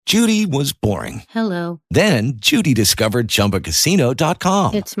Judy was boring. Hello. Then Judy discovered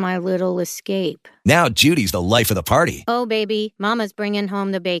ChumbaCasino.com. It's my little escape. Now Judy's the life of the party. Oh, baby, mama's bringing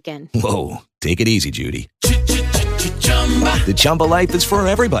home the bacon. Whoa, take it easy, Judy. The Chumba life is for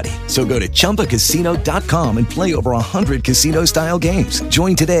everybody. So go to ChumbaCasino.com and play over 100 casino-style games.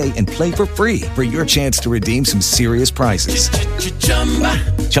 Join today and play for free for your chance to redeem some serious prizes.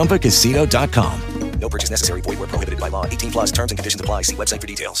 ChumbaCasino.com. No purchase necessary. Void where prohibited by law. 18 plus terms and conditions apply. See website for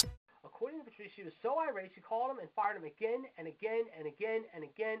details. According to Patricia, she was so irate, she called him and fired him again and again and again and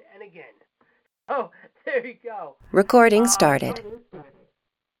again and again. Oh, there you go. Recording started.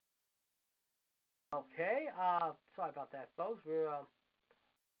 Okay, sorry about that, folks. We're a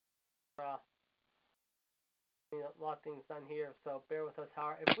lot of things done here, so bear with us,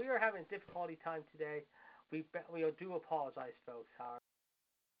 Howard. If we are having a difficulty time today, we do apologize, folks, Howard.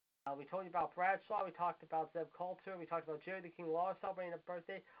 We told you about Bradshaw. We talked about Zeb Coulter. We talked about Jerry the King Lawler celebrating a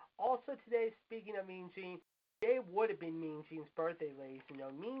birthday. Also today, speaking of Mean Gene, today would have been Mean Gene's birthday, ladies. You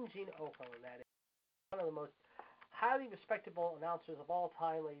know, Mean Gene Oakland, that is one of the most highly respectable announcers of all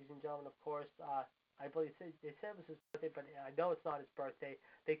time, ladies and gentlemen. Of course, I believe they said it was his birthday, but I know it's not his birthday.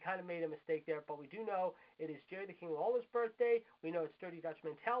 They kind of made a mistake there, but we do know it is Jerry the King Lawler's birthday. We know it's Sturdy Dutch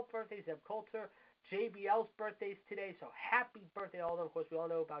Mantel's birthday, Zeb Coulter. JBL's birthday's today, so happy birthday to all of them. Of course, we all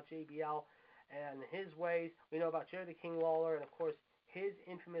know about JBL and his ways. We know about Jerry the King Lawler and, of course, his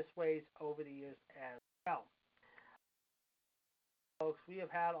infamous ways over the years as well. Folks, we have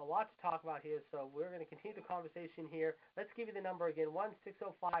had a lot to talk about here, so we're going to continue the conversation here. Let's give you the number again,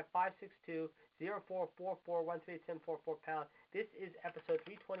 1-605-562-0444-138-744 #. This is episode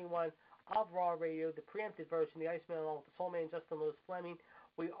 321 of Raw Radio, the preempted version, the Iceman along with the Soul Man, Justin Lewis Fleming.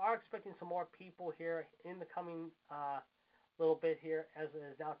 We are expecting some more people here in the coming little bit here, as it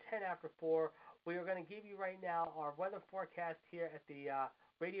is now 10 after 4. We are going to give you right now our weather forecast here at the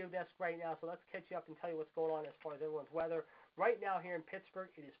radio desk right now. So let's catch you up and tell you what's going on as far as everyone's weather. Right now here in Pittsburgh,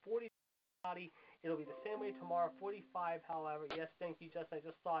 it is 40 cloudy. It'll be the same way tomorrow, 45, however. Yes, thank you, Justin. I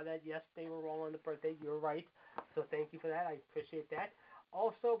just saw that. Yes, they were wrong on the birthday. You're right. So thank you for that. I appreciate that.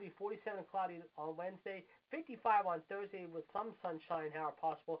 Also, be 47 cloudy on Wednesday, 55 on Thursday with some sunshine, however,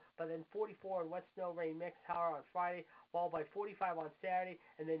 possible, but then 44 and wet snow rain mix, however, on Friday, followed by 45 on Saturday,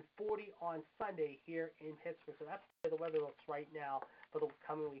 and then 40 on Sunday here in Pittsburgh. So that's the way the weather looks right now for the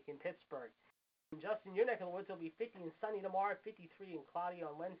coming week in Pittsburgh. And just in your neck of the woods, it'll be 50 and sunny tomorrow, 53 and cloudy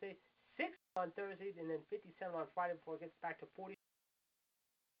on Wednesday, 60 on Thursday, and then 57 on Friday before it gets back to 40.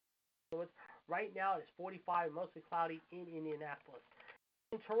 Right now, it's 45 and mostly cloudy in Indianapolis.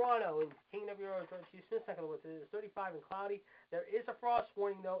 In Toronto, in King of Your Chief Smith neck of the woods, it is 35 and cloudy. There is a frost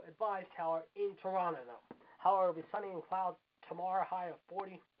warning, though, advised, however, in Toronto, though. However, it'll be sunny and cloud tomorrow, high of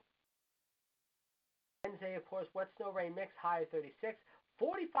 40. Wednesday, of course, wet snow rain mix, high of 36.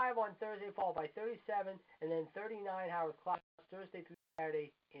 45 on Thursday, followed by 37, and then 39, however, clouds Thursday through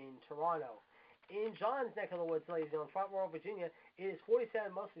Saturday in Toronto. In John's neck of the woods, ladies and gentlemen, Front Royal, Virginia, it is 47,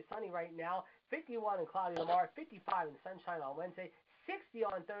 mostly sunny right now. 51 and cloudy tomorrow, 55 and sunshine on Wednesday. 60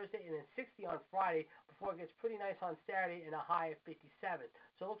 on Thursday, and then 60 on Friday before it gets pretty nice on Saturday and a high of 57.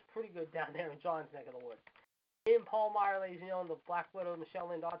 So it looks pretty good down there in John's neck of the woods. In Palmyra, ladies and gentlemen, the Black Widow, Michelle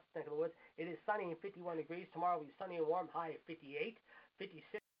Lynn Dotson's neck of the woods, it is sunny and 51 degrees. Tomorrow will be sunny and warm, high of 58.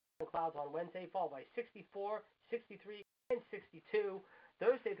 56 clouds on Wednesday, followed by 64, 63, and 62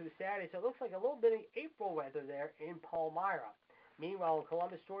 Thursday through Saturday. So it looks like a little bit of April weather there in Palmyra. Meanwhile, in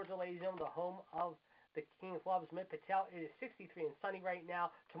Columbus, Georgia, ladies and gentlemen, the home of the King of Clubs, Mitt Patel, it is 63 and sunny right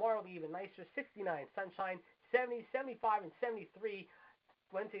now. Tomorrow will be even nicer, 69 sunshine, 70, 75, and 73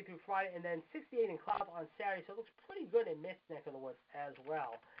 Wednesday through Friday, and then 68 and clouds on Saturday. So it looks pretty good in Mitt's neck of the woods as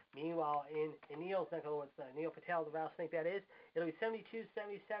well. Meanwhile, in Neil's neck of the woods, Neil Patel, the rattlesnake that is, it'll be 72,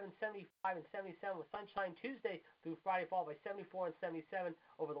 77, 75, and 77 with sunshine Tuesday through Friday, followed by 74 and 77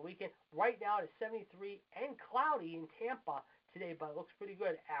 over the weekend. Right now it is 73 and cloudy in Tampa today, but it looks pretty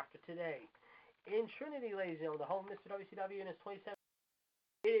good after today. In Trinity, ladies and gentlemen, the home of Mr. WCW and his 27.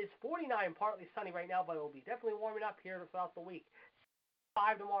 It is 49, partly sunny right now, but it will be definitely warming up here throughout the week.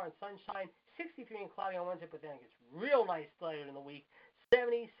 5 tomorrow in sunshine, 63 and cloudy on Wednesday, but then it gets real nice later in the week.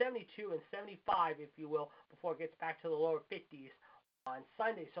 70, 72, and 75, if you will, before it gets back to the lower 50s on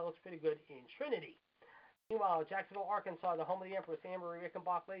Sunday. So it looks pretty good in Trinity. Meanwhile, Jacksonville, Arkansas, the home of the Empress, Anne-Marie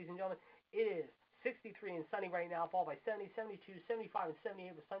Rickenbach, ladies and gentlemen, it is 63 and sunny right now, followed by 70, 72, 75, and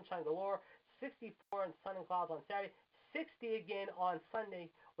 78 with sunshine galore. 64 and sun and clouds on Saturday, 60 again on Sunday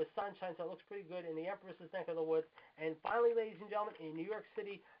with sunshine, so it looks pretty good in the Empress's neck of the woods. And finally, ladies and gentlemen, in New York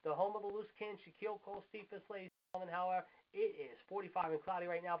City, the home of the loose cannon, Shaquille Cole-Stephens, ladies and gentlemen, however, it is 45 and cloudy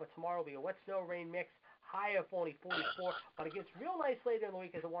right now, but tomorrow will be a wet snow rain mix, high of only 44, but it gets real nice later in the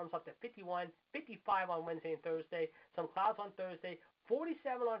week as it warms up to 51, 55 on Wednesday and Thursday, some clouds on Thursday,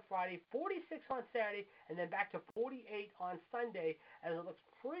 47 on Friday, 46 on Saturday, and then back to 48 on Sunday, as it looks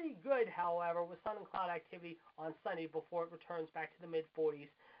pretty good, however, with sun and cloud activity on Sunday before it returns back to the mid-40s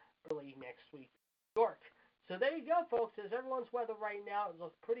early next week. New York. So there you go, folks. There's everyone's weather right now. It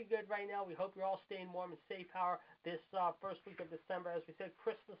looks pretty good right now. We hope you're all staying warm and safe, however, this first week of December. As we said,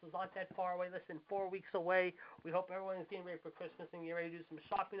 Christmas is not that far away. Less than 4 weeks away. We hope everyone is getting ready for Christmas and getting ready to do some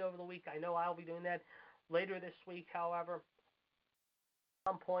shopping over the week. I know I'll be doing that later this week, however, at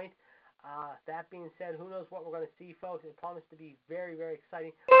some point. That being said, who knows what we're going to see, folks. It promises to be very, very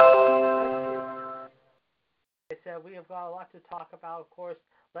exciting. Like I said, we have got a lot to talk about, of course.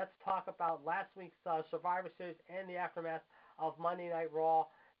 Let's talk about last week's Survivor Series and the aftermath of Monday Night Raw.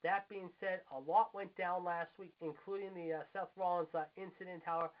 That being said, a lot went down last week, including the Seth Rollins incident.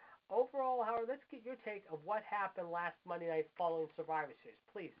 However, overall, let's get your take of what happened last Monday night following Survivor Series,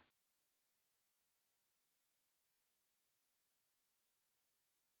 please.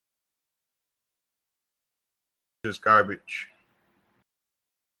 Just garbage.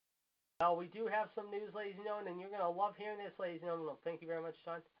 Now, we do have some news, ladies and gentlemen, and you're going to love hearing this, ladies and gentlemen. Thank you very much,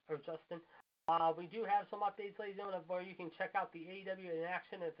 Justin. We do have some updates, ladies and gentlemen, where you can check out the AEW in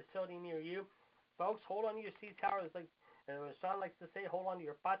action at a facility near you. Folks, hold on to your seats, Howard. Like Sean likes to say, hold on to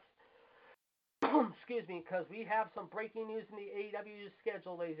your butts. Excuse me, because we have some breaking news in the AEW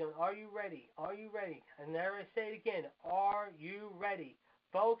schedule, ladies and gentlemen. Are you ready? Are you ready? And there I say it again. Are you ready?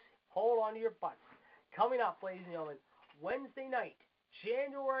 Folks, hold on to your butts. Coming up, ladies and gentlemen, Wednesday night,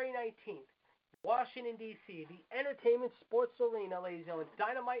 January 19th, Washington, D.C., the Entertainment Sports Arena, ladies and gentlemen.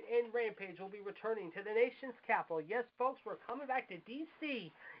 Dynamite and Rampage will be returning to the nation's capital. Yes, folks, we're coming back to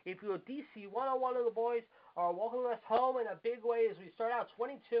D.C. If you're D.C. 101 of the boys are welcoming us home in a big way as we start out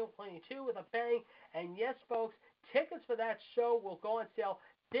 22 with a bang. And yes, folks, tickets for that show will go on sale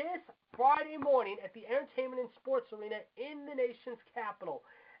this Friday morning at the Entertainment and Sports Arena in the nation's capital.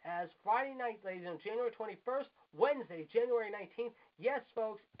 As Friday night, ladies and gentlemen, January 21st, Wednesday, January 19th, yes,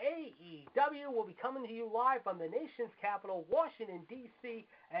 folks, AEW will be coming to you live from the nation's capital, Washington, D.C.,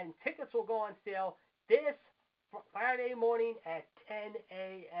 and tickets will go on sale this Friday morning at 10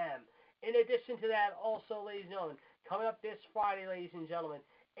 a.m. In addition to that, also, ladies and gentlemen, coming up this Friday, ladies and gentlemen,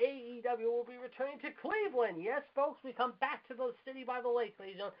 AEW will be returning to Cleveland. Yes, folks, we come back to the city by the lake,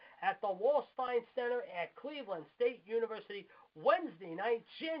 ladies and gentlemen, at the Wallstein Center at Cleveland State University, Wednesday night,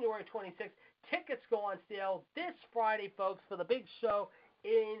 January 26th. Tickets go on sale this Friday, folks, for the big show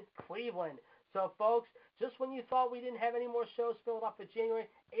in Cleveland. So, folks, just when you thought we didn't have any more shows filled up for January,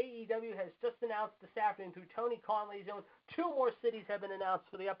 AEW has just announced this afternoon through Tony Khan, ladies and gentlemen, 2 more cities have been announced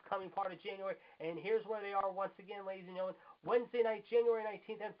for the upcoming part of January, and here's where they are once again, ladies and gentlemen. Wednesday night, January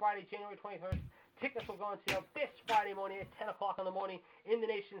 19th, and Friday, January 21st. Tickets will go on sale this Friday morning at 10 o'clock in the morning in the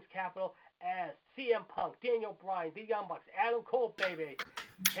nation's capital as CM Punk, Daniel Bryan, The Young Bucks, Adam Cole, baby,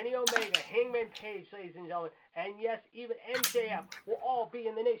 Kenny Omega, Hangman Page, ladies and gentlemen, and yes, even MJF will all be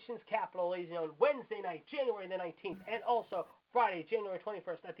in the nation's capital, ladies and gentlemen, Wednesday night, January the 19th, and also Friday, January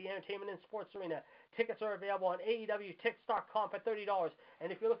 21st at the Entertainment and Sports Arena. Tickets are available on AEWTix.com for $30,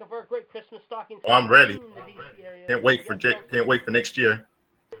 and if you're looking for a great Christmas stocking, I'm ready. in the DC area, Can't wait for next year.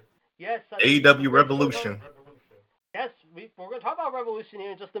 Yes, AEW Revolution. Yes, we're going to talk about Revolution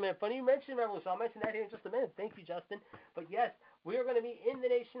here in just a minute. Funny you mentioned Revolution. I'll mention that here in just a minute. Thank you, Justin. But yes, we are going to be in the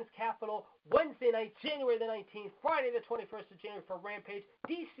nation's capital Wednesday night, January the 19th, Friday the 21st of January for Rampage.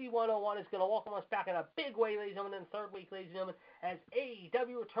 DC 101 is going to welcome us back in a big way, ladies and gentlemen, in the third week, ladies and gentlemen, as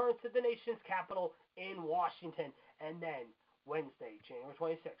AEW returns to the nation's capital in Washington. And then Wednesday, January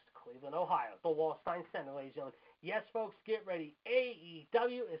 26th, Cleveland, Ohio, the Wallstein Center, ladies and gentlemen. Yes, folks, get ready.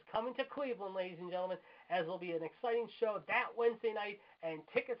 AEW is coming to Cleveland, ladies and gentlemen, as it'll be an exciting show that Wednesday night. And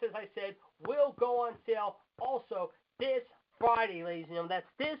tickets, as I said, will go on sale also this Friday, ladies and gentlemen. That's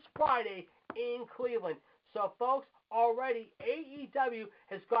this Friday in Cleveland. So, folks, already AEW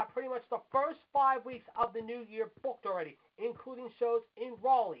has got pretty much the first 5 weeks of the new year booked already, including shows in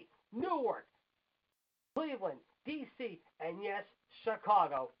Raleigh, Newark, Cleveland, D.C., and yes,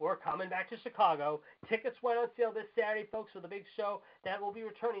 Chicago. We're coming back to Chicago. Tickets went on sale this Saturday, folks, for the big show that will be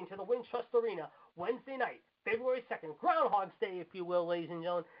returning to the Wintrust Arena Wednesday night, February 2nd, Groundhog's Day, if you will, ladies and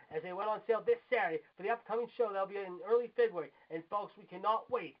gentlemen, as they went on sale this Saturday for the upcoming show that'll be in early February. And, folks, we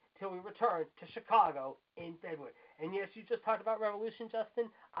cannot wait till we return to Chicago in February. And, yes, you just talked about Revolution, Justin.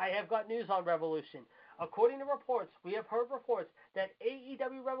 I have got news on Revolution. According to reports, we have heard reports that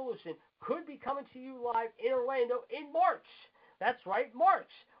AEW Revolution could be coming to you live in Orlando in March. That's right, March.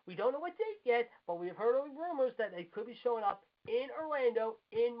 We don't know what date yet, but we've heard rumors that they could be showing up in Orlando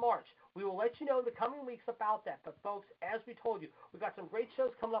in March. We will let you know in the coming weeks about that. But, folks, as we told you, we've got some great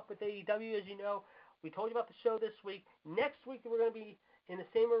shows coming up with AEW, as you know. We told you about the show this week. Next week, we're going to be in the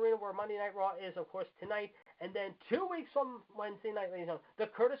same arena where Monday Night Raw is, of course, tonight. And then 2 weeks from Wednesday night, ladies and gentlemen, the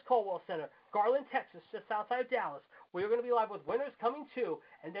Curtis Colwell Center, Garland, Texas, just outside of Dallas. We're going to be live with Winners Coming 2.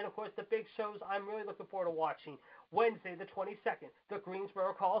 And then, of course, the big shows I'm really looking forward to watching. Wednesday, the 22nd, the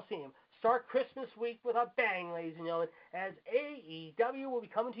Greensboro Coliseum. Start Christmas week with a bang, ladies and gentlemen, as AEW will be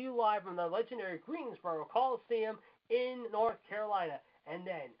coming to you live from the legendary Greensboro Coliseum in North Carolina. And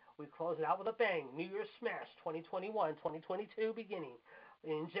then we close it out with a bang. New Year's Smash 2021-2022 beginning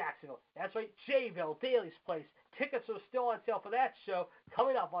in Jacksonville. That's right, Jayville, Daly's Place. Tickets are still on sale for that show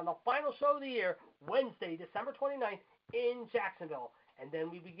coming up on the final show of the year, Wednesday, December 29th in Jacksonville. And then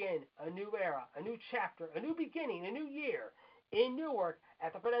we begin a new era, a new chapter, a new beginning, a new year in Newark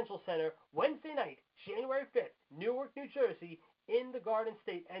at the Prudential Center, Wednesday night, January 5th, Newark, New Jersey, in the Garden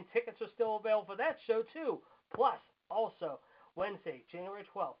State. And tickets are still available for that show, too. Plus, also, Wednesday, January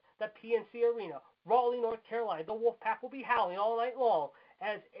 12th, the PNC Arena, Raleigh, North Carolina. The Wolfpack will be howling all night long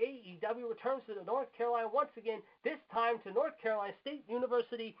as AEW returns to North Carolina once again, this time to North Carolina State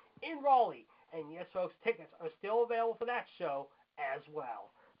University in Raleigh. And yes, folks, tickets are still available for that show as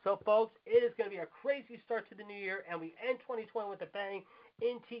well. So, folks, it is going to be a crazy start to the new year, and we end 2020 with a bang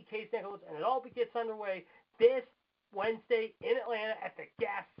in TK's neck of the woods, and it all gets underway this Wednesday in Atlanta at the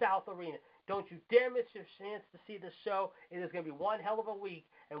Gas South Arena. Don't you dare miss your chance to see this show. It is going to be one hell of a week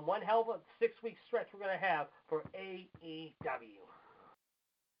and one hell of a 6-week stretch we're going to have for AEW.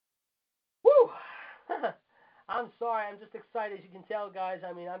 Woo! I'm sorry. I'm just excited, as you can tell, guys.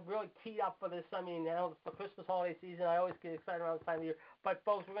 I mean, I'm really teed up for this. I mean, it's the Christmas holiday season. I always get excited around this time of year. But,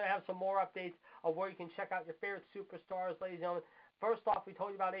 folks, we're going to have some more updates of where you can check out your favorite superstars, ladies and gentlemen. First off, we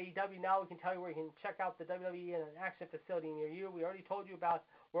told you about AEW. Now we can tell you where you can check out the WWE in an action facility near you. We already told you about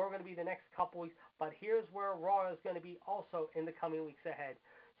where we're going to be the next couple weeks. But here's where Raw is going to be also in the coming weeks ahead.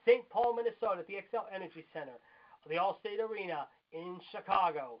 St. Paul, Minnesota at the XL Energy Center. The Allstate Arena in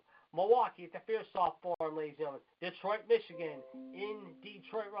Chicago. Milwaukee at the Fearsoft Forum, ladies and gentlemen. Detroit, Michigan, in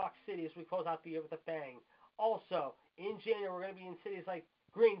Detroit Rock City as we close out the year with a bang. Also, in January, we're going to be in cities like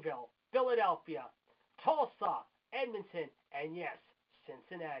Greenville, Philadelphia, Tulsa, Edmonton, and yes,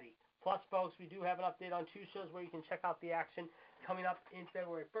 Cincinnati. Plus, folks, we do have an update on 2 shows where you can check out the action coming up in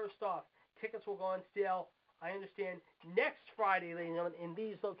February. First off, tickets will go on sale, I understand, next Friday, ladies and gentlemen, in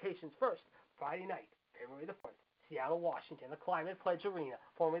these locations. First, Friday night, February the 4th. Seattle, Washington, the Climate Pledge Arena,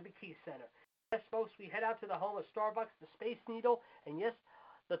 formerly the Key Center. Yes, folks, we head out to the home of Starbucks, the Space Needle, and yes,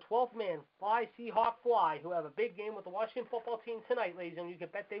 the 12th man, Fly Seahawk Fly, who have a big game with the Washington football team tonight, ladies and gentlemen. You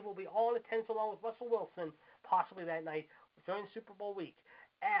can bet they will be all in attendance along with Russell Wilson, possibly that night during Super Bowl week.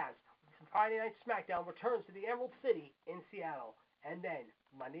 As Friday Night SmackDown returns to the Emerald City in Seattle. And then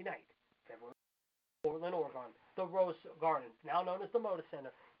Monday night, February, Portland, Oregon, the Rose Garden, now known as the Moda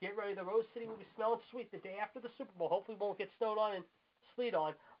Center. Get ready, the Rose City will be smelling sweet the day after the Super Bowl. Hopefully we won't get snowed on and sleet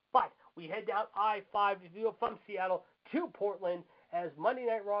on. But we head down I-5 from Seattle to Portland as Monday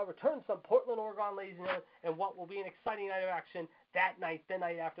Night Raw returns from Portland, Oregon, ladies and gentlemen, and what will be an exciting night of action that night, the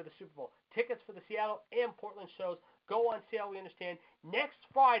night after the Super Bowl. Tickets for the Seattle and Portland shows go on sale, we understand, next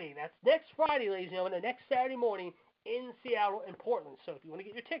Friday. That's next Friday, ladies and gentlemen, the next Saturday morning in Seattle and Portland. So if you want to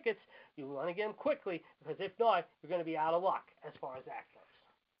get your tickets, you want to get them quickly, because if not, you're going to be out of luck as far as that goes.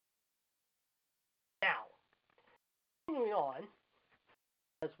 Now, continuing on,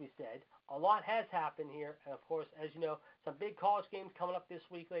 as we said, a lot has happened here, and of course, as you know, some big college games coming up this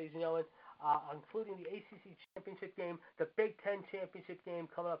week, ladies and gentlemen, including the ACC Championship game, the Big Ten Championship game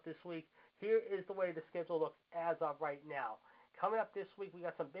coming up this week. Here is the way the schedule looks as of right now. Coming up this week, we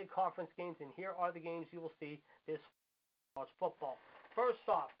got some big conference games, and here are the games you will see this college football. First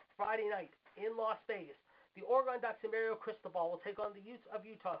off, Friday night in Las Vegas, the Oregon Ducks and Mario Cristobal will take on the Utes of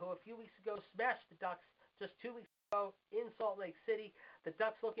Utah, who a few weeks ago smashed the Ducks just 2 weeks ago in Salt Lake City. The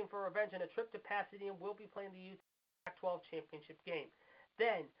Ducks, looking for revenge and a trip to Pasadena, will be playing the Utes Pac-12 championship game.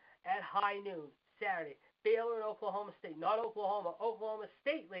 Then, at high noon, Saturday, Baylor and Oklahoma State. Not Oklahoma. Oklahoma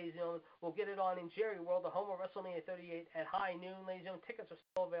State, ladies and gentlemen, will get it on in Jerry World, the home of WrestleMania 38 at high noon, ladies and gentlemen. Tickets are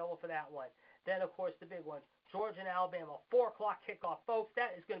still available for that one. Then, of course, the big one, Georgia and Alabama, 4 o'clock kickoff. Folks,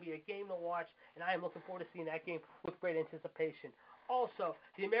 that is going to be a game to watch, and I am looking forward to seeing that game with great anticipation. Also,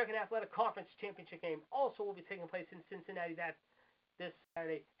 the American Athletic Conference Championship game also will be taking place in Cincinnati this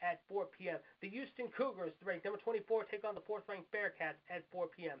Saturday at 4 p.m. The Houston Cougars, ranked number 24, take on the 4th-ranked Bearcats at 4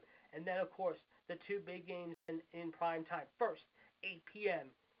 p.m. And then, of course, the 2 big games in prime time. First, 8 p.m.,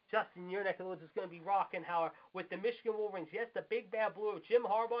 Justin, your neck of the woods is going to be rocking, however, with the Michigan Wolverines. Yes, the big bad blue of Jim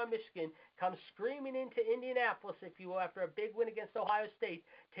Harbaugh, Michigan, comes screaming into Indianapolis, if you will, after a big win against Ohio State,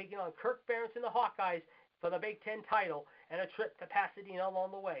 taking on Kirk Ferentz and the Hawkeyes for the Big Ten title, and a trip to Pasadena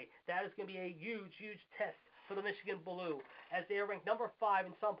along the way. That is going to be a huge, huge test for the Michigan Blue, as they are ranked number 5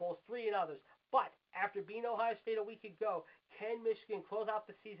 in some polls, 3 in others. But after beating Ohio State a week ago, can Michigan close out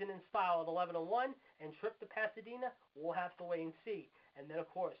the season in style at 11-1 and trip to Pasadena? We'll have to wait and see. And then, of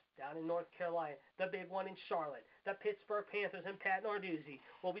course, down in North Carolina, the big one in Charlotte, the Pittsburgh Panthers and Pat Narduzzi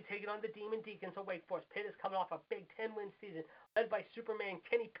will be taking on the Demon Deacons of Wake Forest. Pitt is coming off a big 10-win season, led by Superman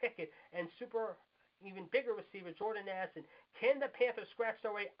Kenny Pickett and even bigger receiver Jordan Addison. Can the Panthers scratch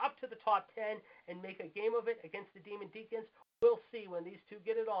their way up to the top 10 and make a game of it against the Demon Deacons? We'll see when these two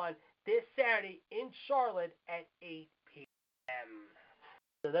get it on this Saturday in Charlotte at 8 p.m.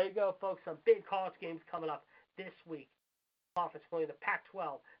 So there you go, folks. Some big college games coming up this week. Conference including the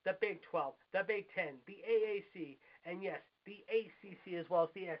Pac-12, the Big 12, the Big 10, the AAC, and yes, the ACC as well as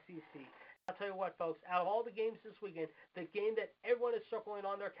the SEC. I'll tell you what, folks, out of all the games this weekend, the game that everyone is circling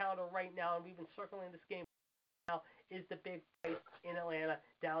on their calendar right now, and we've been circling this game now, is the big fight in Atlanta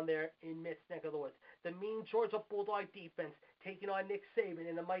down there in Mitt's neck of the woods. The mean Georgia Bulldog defense taking on Nick Saban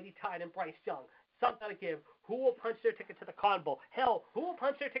and the mighty Tide and Bryce Young. Something to give. Who will punch their ticket to the Cotton Bowl? Hell, who will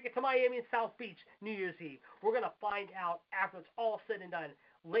punch their ticket to Miami and South Beach New Year's Eve? We're going to find out after it's all said and done.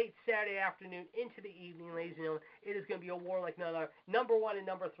 Late Saturday afternoon into the evening, ladies and gentlemen. It is going to be a war like none other. Number 1 and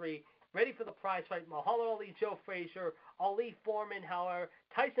number 3. Ready for the prize fight. Muhammad Ali, Joe Frazier, Ali Foreman, however,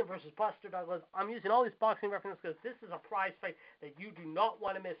 Tyson versus Buster Douglas. I'm using all these boxing references because this is a prize fight that you do not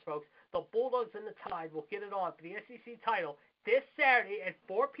want to miss, folks. The Bulldogs and the Tide will get it on for the SEC title this Saturday at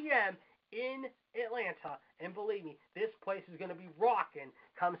 4 p.m. in Atlanta. And believe me, this place is going to be rocking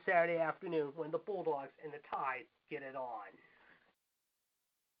come Saturday afternoon when the Bulldogs and the Tide get it on.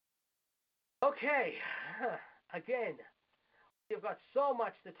 Okay, again, we've got so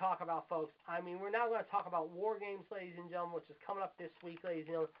much to talk about, folks. I mean, we're now going to talk about War Games, ladies and gentlemen, which is coming up this week, ladies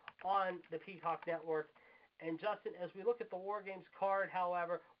and gentlemen, on the Peacock Network. And Justin, as we look at the War Games card,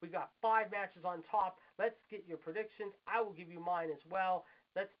 however, we got 5 matches on top. Let's get your predictions. I will give you mine as well.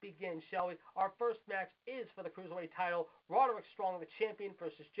 Let's begin, shall we? Our first match is for the Cruiserweight title. Roderick Strong, the champion,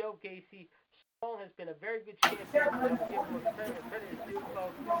 versus Joe Gacy. Strong has been a very good champion. We'll give him credit is due,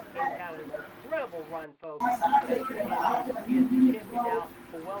 folks. He's had an incredible run, folks. He is the champion now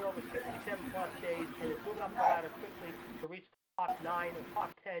for well over 67-plus days and is moving up the ladder quickly to reach the top 9 and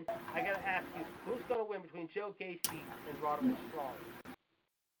top 10. I got to ask you, who's going to win between Joe Gacy and Roderick Strong?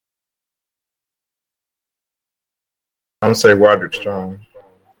 I'm going to say Roderick Strong.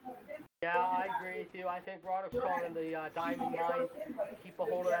 Yeah, I agree with you. I think Roderick Strong and the Diamond Mine keep a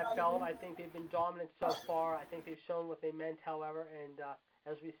hold of that belt. I think they've been dominant so far. I think they've shown what they meant, however. And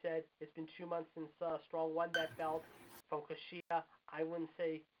as we said, it's been 2 months since Strong won that belt from Kushida. I wouldn't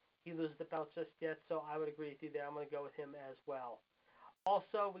say he loses the belt just yet, so I would agree with you there. I'm going to go with him as well.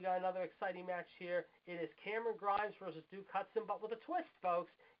 Also, we got another exciting match here. It is Cameron Grimes versus Duke Hudson, but with a twist, folks.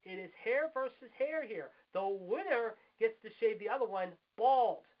 It is hair versus hair here. The winner gets to shave the other one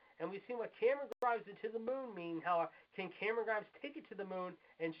bald. And we've seen what Cameron Grimes did to the moon mean. How can Cameron Grimes take it to the moon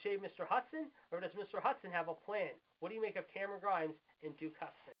and shave Mr. Hudson? Or does Mr. Hudson have a plan? What do you make of Cameron Grimes and Duke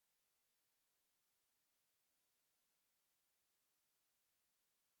Hudson?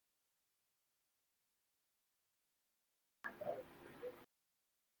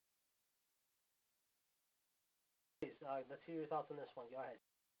 Please, let's hear your thoughts on this one. Go ahead.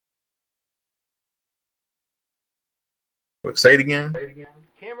 Say it again.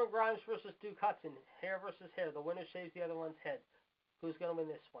 Cameron Grimes versus Duke Hudson. Hair versus hair. The winner shaves the other one's head. Who's going to win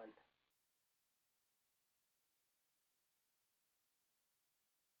this one?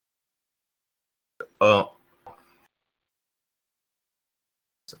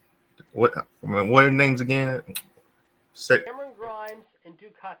 What are the names again? Cameron Grimes and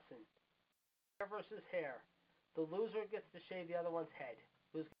Duke Hudson. Hair versus hair. The loser gets to shave the other one's head.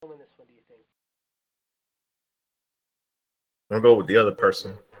 Who's going to win this one, do you think? I'm going to go with the other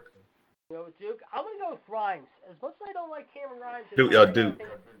person. You go with Duke? I'm going to go with Grimes. As much as I don't like Cameron Grimes. Duke. I'm going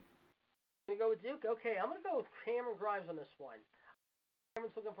to go with Duke? Okay, I'm going to go with Cameron Grimes on this one.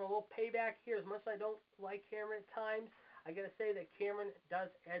 Cameron's looking for a little payback here. As much as I don't like Cameron at times, I got to say that Cameron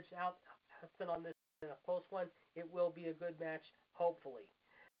does edge out Hudson on this in a close one. It will be a good match, hopefully.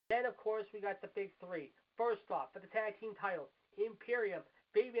 Then, of course, we got the big 3. First off, for the tag team titles, Imperium,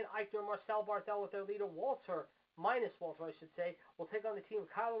 Fabian Eichner and Marcel Barthel with their leader, Walter minus Walter, I should say, will take on the team of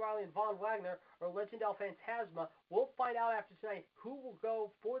Kyle O'Reilly and Von Wagner, or Legend El Fantasma. We'll find out after tonight who will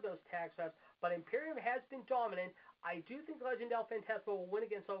go for those tag straps, but Imperium has been dominant. I do think Legend El Fantasma will win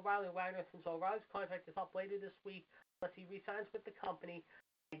against O'Reilly and Wagner, since O'Reilly's contract is up later this week unless he resigns with the company.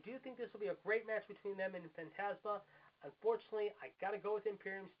 I do think this will be a great match between them and Fantasma. Unfortunately, I got to go with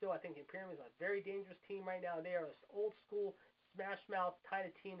Imperium still. I think Imperium is a very dangerous team right now. They are an old school smash mouth kind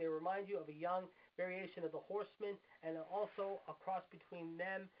of team. They remind you of a young variation of the Horsemen, and also a cross between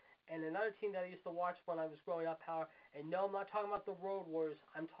them and another team that I used to watch when I was growing up, Power. And no, I'm not talking about the Road Warriors.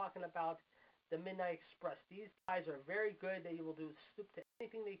 I'm talking about the Midnight Express. These guys are very good. They will do stoop to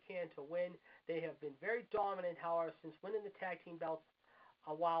anything they can to win. They have been very dominant, however, since winning the tag team belts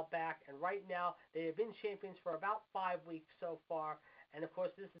a while back, and right now they have been champions for about 5 weeks so far. And of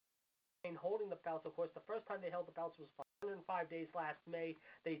course, this is holding the belts. Of course, the first time they held the belts was 105 days last May.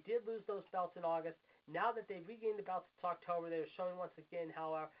 They did lose those belts in August. Now that they've regained the belts in October, they're showing once again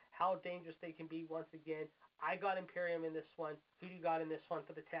how dangerous they can be once again. I got Imperium in this one. Who do you got in this one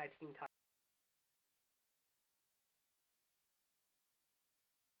for the tag team title?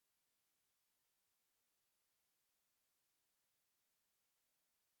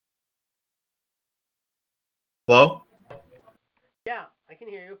 Hello? Yeah, I can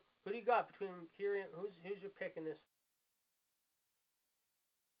hear you. Who do you got between Imperium? Who's your pick in this?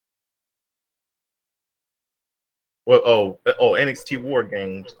 Well, NXT War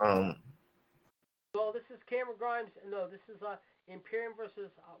Games. Well, this is Cameron Grimes. No, this is Imperium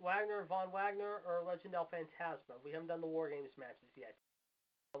versus Wagner, Von Wagner, or Legend El Fantasma. We haven't done the War Games matches yet.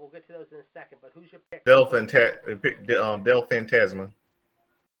 We'll get to those in a second. But who's your pick? Del Fantasma.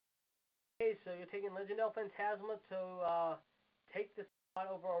 Okay, so you're taking Legend El Fantasma to take the spot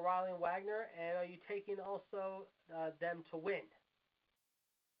over O'Reilly and Wagner, and are you taking also them to win?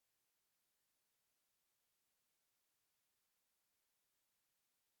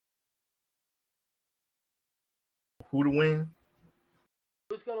 Who to win?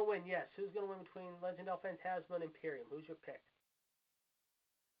 Who's going to win? Yes, who's going to win between Legend El Fantasma and Imperium? Who's your pick?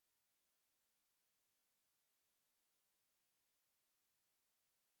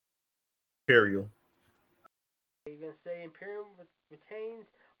 Imperial. You're going to say Imperium retains,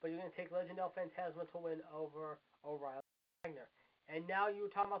 but you're going to take Legend El Fantasma to win over O'Reilly and Wagner. And now you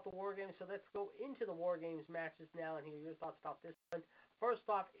were talking about the War Games, so let's go into the War Games matches now and hear your thoughts about this one. First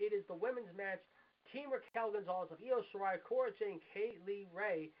off, it is the women's match. Team Raquel Gonzalez of Io Shirai, Cora Jane, Kaylee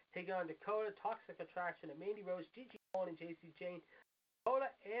Ray taking on Dakota, Toxic Attraction, and Mandy Rose, Gigi Owen, and JC Jane. Dakota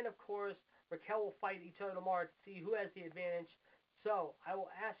and, of course, Raquel will fight each other tomorrow to see who has the advantage. So I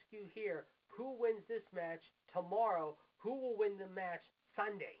will ask you here, who wins this match tomorrow? Who will win the match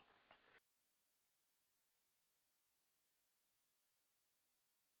Sunday?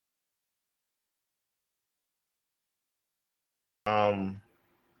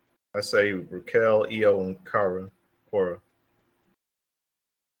 I say Raquel, Io, and Cora.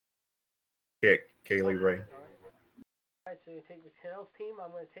 Kaylee Ray. All right, so you take Raquel's team.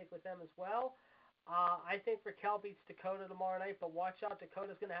 I'm going to take with them as well. I think Raquel beats Dakota tomorrow night, but watch out.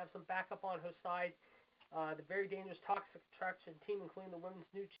 Dakota's going to have some backup on her side. The very dangerous Toxic Attraction team, including the women's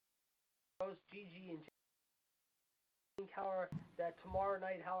new Rose, Gigi, and Jane. However, that tomorrow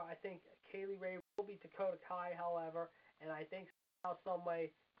night, I think Kaylee Ray will beat Dakota Kai, however, and I think somehow, some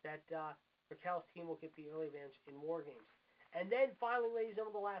way that Raquel's team will get the early advantage in War Games. And then finally, ladies and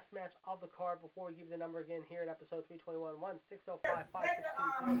gentlemen, the last match of the card before we give you the number again here at episode 321,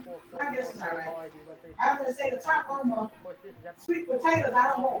 1-605-562-2444. I guess it's all right. I was going to say the top one was sweet potatoes.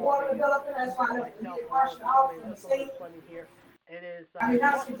 I don't want water to build up in there. That's why I left the portion off from the state. It is. I mean,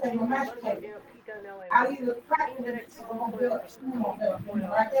 that's what they were mashed potatoes. I'll either crack it or I'm going to build up a spoon on them.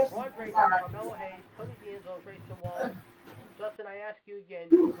 Right there? Ron Drake, All right. Carmelo Hayes, Tony D'Angelo, Grayson Wallace. Justin, I ask you again,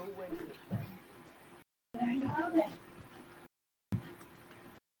 who wins this match?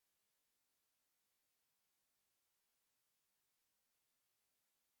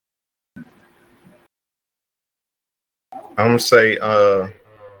 I'm gonna say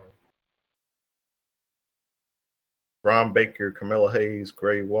Ron Baker, Camilla Hayes,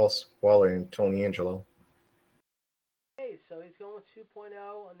 Gray Waller, and Tony Angelo. Okay, so he's going with 2.0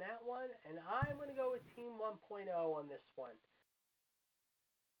 on that one, and I'm going to go with Team 1.0 on this one.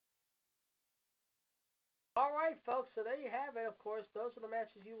 All right, folks, so there you have it, of course. Those are the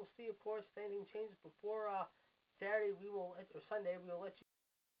matches you will see, of course. If anything changes before Saturday, or Sunday, we will let you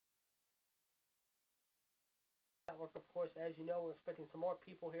network, of course. As you know, we're expecting some more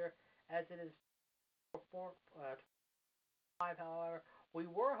people here, as it is 5, however.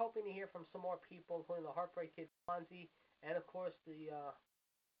 We were hoping to hear from some more people, including the Heartbreak Kid, Fonzie, and, of course, the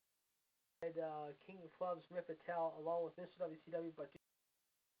King of Clubs, Rip Patel, along with Mr. WCW, but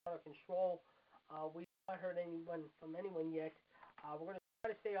under control. We haven't heard from anyone yet. We're going to try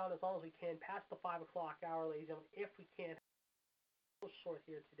to stay on as long as we can, past the 5 o'clock hour, ladies and gentlemen. If we can, a little short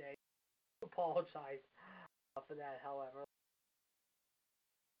here today. I apologize for that, however.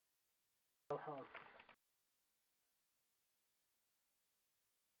 I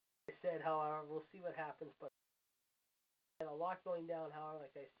said, however, we'll see what happens, but a lot going down, however,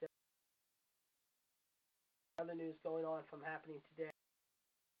 like I said. Other news going on from happening today.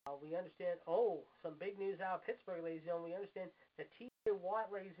 We understand, some big news out of Pittsburgh, ladies and gentlemen. We understand that T.J. Watt,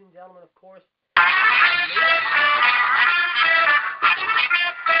 ladies and gentlemen, of course.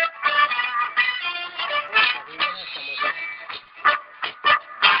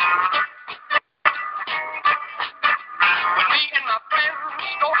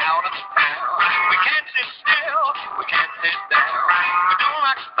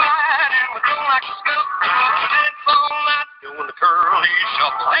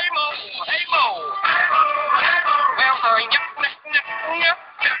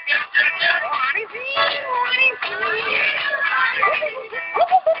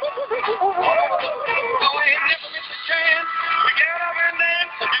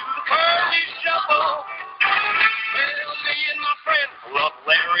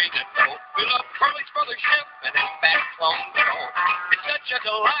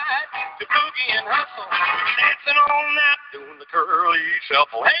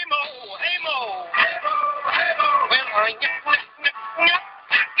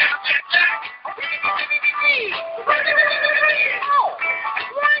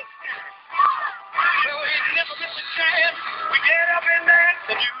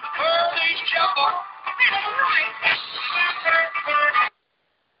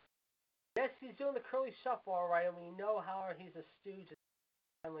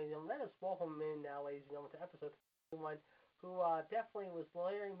 Let us welcome him in now, ladies and gentlemen, to episode 21, who definitely was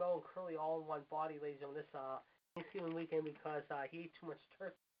Larry, Moe, and Curly all in one body, ladies and gentlemen, this Thanksgiving weekend because he ate too much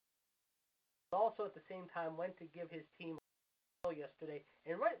turkey. Also, at the same time, went to give his team a yesterday,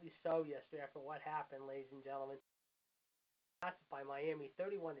 and rightly so yesterday after what happened, ladies and gentlemen. By Miami,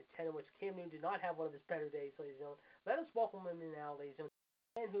 31-10, in which Cam Newton did not have one of his better days, ladies and gentlemen. Let us welcome him in now, ladies and gentlemen.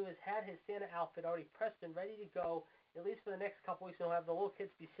 Man who has had his Santa outfit already pressed and ready to go. At least for the next couple weeks, he'll have the little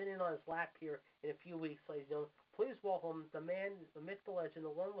kids be sitting on his lap here in a few weeks, ladies and gentlemen. Please welcome the man, the myth, the legend,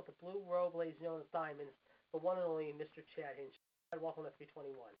 the one with the blue robe, ladies and gentlemen, diamonds, the one and only Mr. Chad Hinch. Welcome to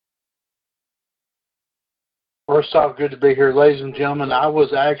 321. First off, good to be here, ladies and gentlemen. I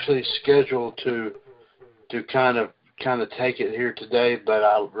was actually scheduled to kind of take it here today, but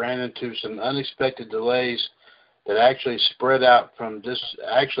I ran into some unexpected delays that actually spread out from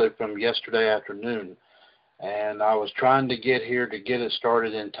yesterday afternoon. And I was trying to get here to get it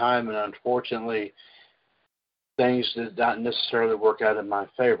started in time, and unfortunately, things did not necessarily work out in my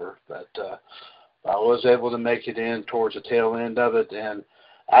favor. But I was able to make it in towards the tail end of it. And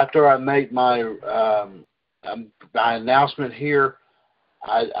after I made my announcement here,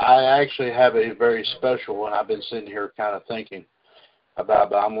 I actually have a very special one. I've been sitting here kind of thinking about,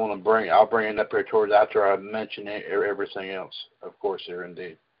 but I'll bring it up here towards after I mention everything else, of course, here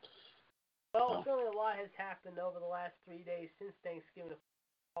indeed. Well, certainly a lot has happened over the last 3 days since Thanksgiving.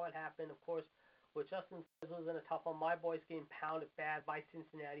 How it happened, of course, with Justin was in a tough one. My boys getting pounded bad by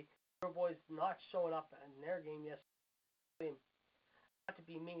Cincinnati. Your boys not showing up in their game yesterday. Not to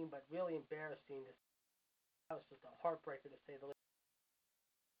be mean, but really embarrassing. That was just a heartbreaker to say the least.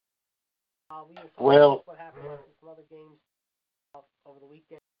 What happened in some other games over the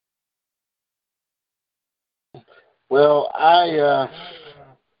weekend. Well,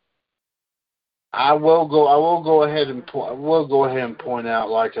 I will go ahead and point out,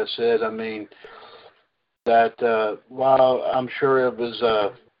 like I said, I mean, that while I'm sure it was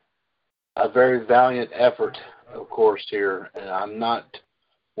a very valiant effort, of course, here, and I'm not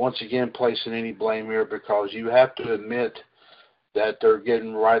once again placing any blame here, because you have to admit that they're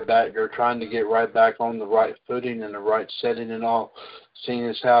getting right back. They're trying to get right back on the right footing and the right setting and all, seeing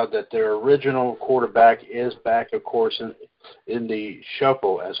as how that their original quarterback is back, of course, in the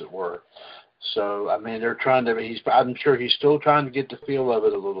shuffle, as it were. So, I mean, they're trying to, I'm sure he's still trying to get the feel of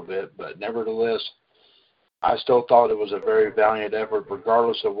it a little bit, but nevertheless, I still thought it was a very valiant effort,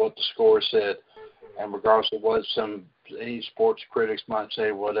 regardless of what the score said, and regardless of what any sports critics might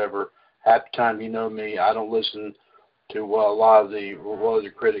say, whatever. Half the time, you know me, I don't listen to what a lot of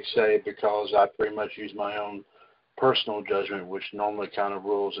the critics say, because I pretty much use my own personal judgment, which normally kind of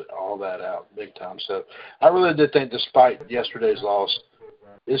rules all that out big time. So, I really did think, despite yesterday's loss,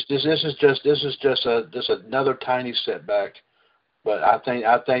 This is just another tiny setback But I think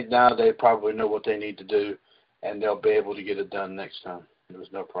now they probably know what they need to do, and they'll be able to get it done next time.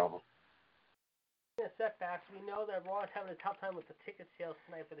 There's no problem. Setbacks. We know that Raw is having a tough time with the ticket sales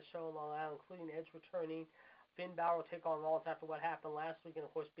tonight for the show in Long Island, including Edge returning. Finn Balor will take on Rollins after what happened last week, and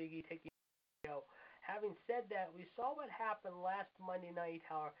of course Big E taking the show. Having said that, we saw what happened last Monday night,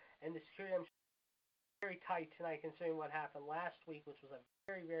 however, and the security I'm very tight tonight considering what happened last week, which was a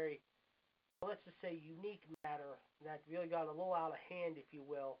very, very, let's just say, unique matter that really got a little out of hand, if you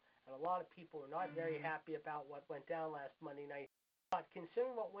will, and a lot of people were not very happy about what went down last Monday night. But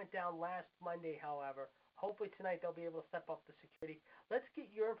considering what went down last Monday, however, hopefully tonight they'll be able to step up the security. Let's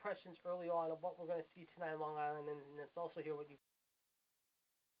get your impressions early on of what we're going to see tonight in Long Island, and let's also hear what you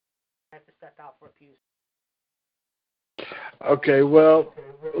have to step out for a few. Okay, well,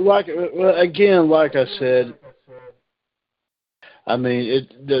 like I said, I mean,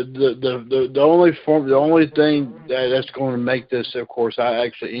 the only thing that's going to make this, of course,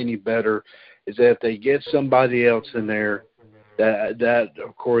 actually any better is that if they get somebody else in there that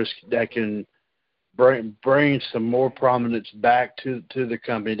of course that can bring some more prominence back to the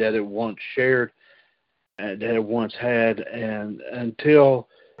company that it once shared and that it once had, and until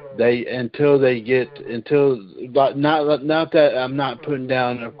they get not that I'm not putting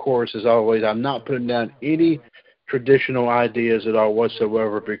down, of course, as always, I'm not putting down any traditional ideas at all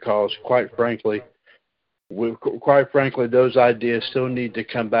whatsoever, because quite frankly those ideas still need to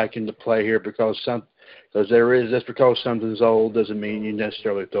come back into play here, because just because something's old doesn't mean you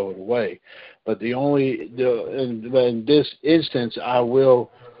necessarily throw it away. But in this instance, I will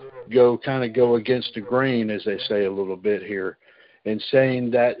go against the grain, as they say a little bit here, in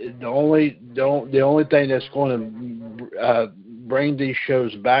saying that the only thing that's going to bring these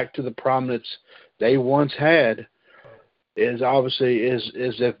shows back to the prominence they once had is obviously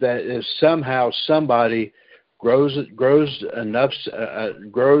if somehow somebody grows enough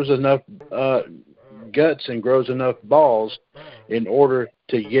guts and grows enough balls in order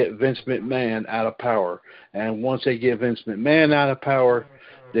to get Vince McMahon out of power. And once they get Vince McMahon out of power,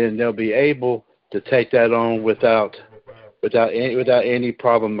 then they'll be able to take that on without any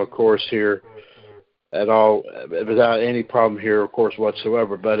problem, of course, here at all, without any problem here, of course,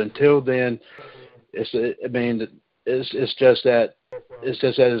 whatsoever. But until then, it's just that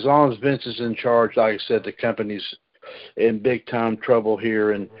as long as Vince is in charge, like I said, the company's in big time trouble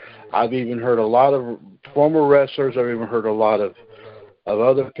here. And I've even heard a lot of former wrestlers. I've even heard a lot of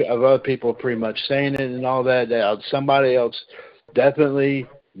other people pretty much saying it and all that. That somebody else definitely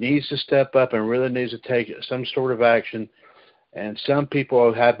needs to step up and really needs to take some sort of action. And some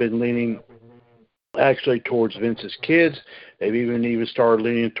people have been leaning actually towards Vince's kids. They've even started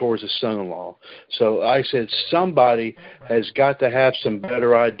leaning towards his son-in-law. So like I said, somebody has got to have some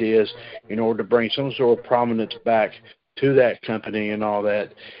better ideas in order to bring some sort of prominence back to that company and all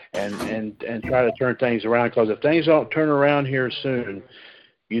that, and try to turn things around. Because if things don't turn around here soon,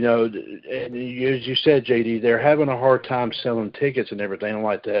 and as you said, JD, they're having a hard time selling tickets and everything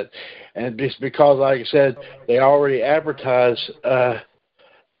like that. And it's because, like I said, they already advertise. I'm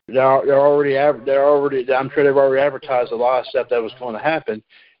sure they've already advertised a lot of stuff that was going to happen.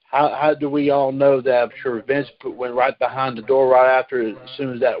 How do we all know that? I'm sure Vince went right behind the door right after, as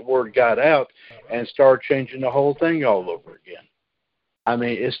soon as that word got out, and started changing the whole thing all over again. I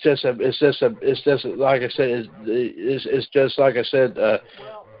mean, it's just like I said,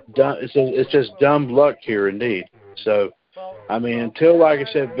 it's just dumb luck here, indeed. So, I mean, until, like I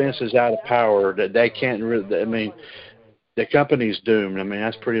said, Vince is out of power, that they can't really. I mean, the company's doomed. I mean,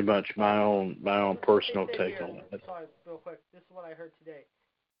 that's pretty much my own personal take on it. Sorry, real quick. This is what I heard today.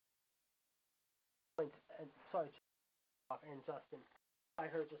 And sorry, and Justin, I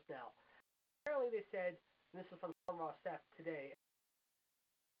heard just now. Apparently, they said, and this is from some Raw staff today.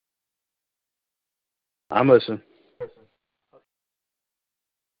 I'm listening. Okay.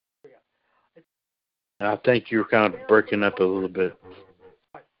 Here we go. I think you're kind of breaking up a little bit.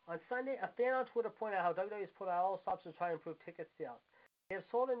 On Sunday, a fan on Twitter pointed out how WWE has put out all stops to try to improve ticket sales. They have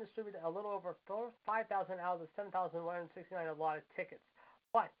sold and distributed a little over 5,000 out of the 7,169 allotted tickets.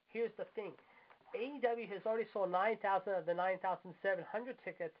 But here's the thing. AEW has already sold 9,000 of the 9,700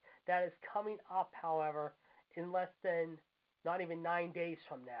 tickets. That is coming up, however, in less than not even 9 days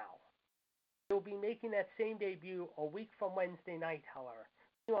from now. They will be making that same debut a week from Wednesday night, however.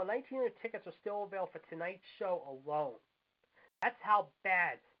 1,900 tickets are still available for tonight's show alone. That's how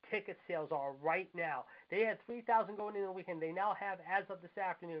bad ticket sales are right now. They had 3,000 going into the weekend. They now have, as of this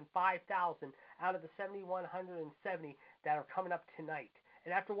afternoon, 5,000 out of the 7,170 that are coming up tonight.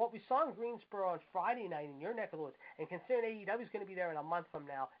 And after what we saw in Greensboro on Friday night in your neck of the woods, and considering AEW is going to be there in a month from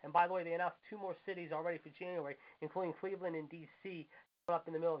now, and by the way, they announced 2 more cities already for January, including Cleveland and D.C. up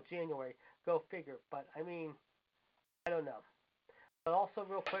in the middle of January. Go figure. But, I mean, I don't know. But also,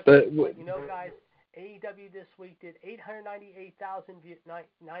 real quick, you know, guys, AEW this week did 898,000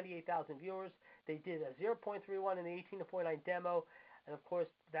 viewers. They did a 0.31 in the 18 to 49 demo, and of course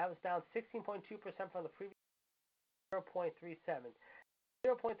that was down 16.2% from the previous 0.37.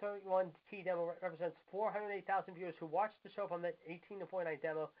 0.31 key demo represents 408,000 viewers who watched the show from the 18 to 49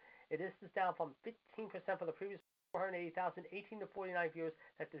 demo. This is down from 15% from the previous 480,000 18 to 49 viewers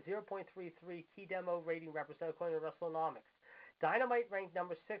that the 0.33 key demo rating represents according to WrestleNomics. Dynamite ranked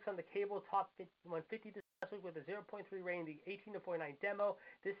number 6 on the cable top 150 this week with a 0.3 rating, the 18 to 49 demo.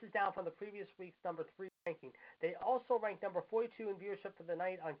 This is down from the previous week's number 3 ranking. They also ranked number 42 in viewership for the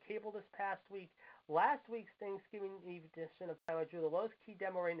night on cable this past week. Last week's Thanksgiving Eve edition of Dynamite drew the lowest key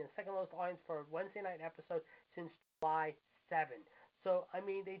demo rating and second lowest audience for a Wednesday night episode since July 7. So, I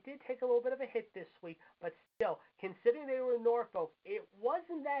mean, they did take a little bit of a hit this week, but still, considering they were in Norfolk, it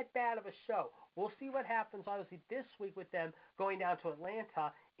wasn't that bad of a show. We'll see what happens, obviously, this week with them going down to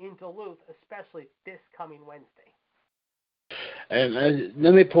Atlanta in Duluth, especially this coming Wednesday. And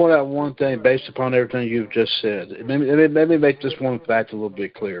let me point out one thing based upon everything you've just said. Let me make this one fact a little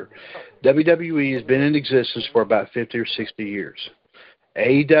bit clear. WWE has been in existence for about 50 or 60 years.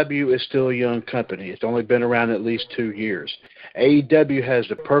 AEW is still a young company. It's only been around at least 2 years. AEW has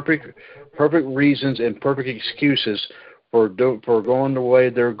the perfect reasons and perfect excuses for going the way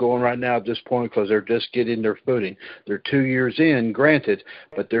they're going right now at this point because they're just getting their footing. They're 2 years in, granted,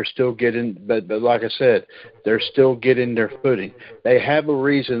 but they're still getting. But like I said, they're still getting their footing. They have a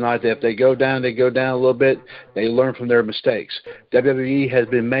reason like that. If they go down a little bit. They learn from their mistakes. WWE has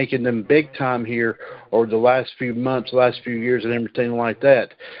been making them big time here over the last few months, last few years, and everything like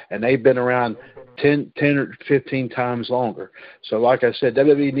that. And they've been around 10 or 15 times longer. So like I said,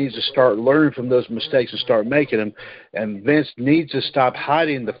 WWE needs to start learning from those mistakes and start making them. And Vince needs to stop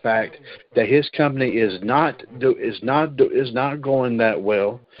hiding the fact that his company is not going that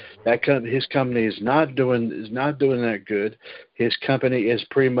well. His company is not doing that good. His company is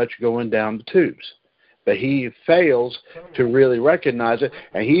pretty much going down the tubes. But he fails to really recognize it,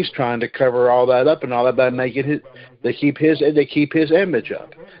 and he's trying to cover all that up and all that by making it to keep his image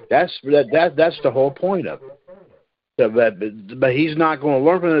up. That's the whole point of it. So, but he's not going to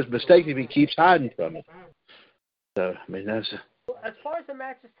learn from his mistakes if he keeps hiding from it. So I mean that's. As far as the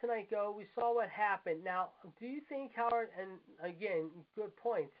matches tonight go, we saw what happened. Now, do you think, Howard? And again, good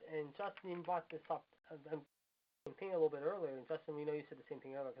points. And Justin brought this up. I'm thinking a little bit earlier, and Justin, we know you said the same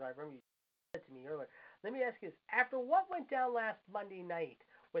thing earlier because I remember you said to me earlier. Let me ask you this: after what went down last Monday night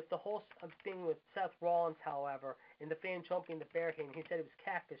with the whole thing with Seth Rollins, however, and the fan jumping the barricade, and he said it was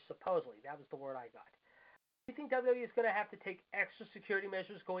catfish. Supposedly, that was the word I got. Do you think WWE is going to have to take extra security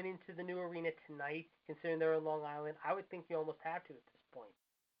measures going into the new arena tonight, considering they're in Long Island? I would think you almost have to at this point.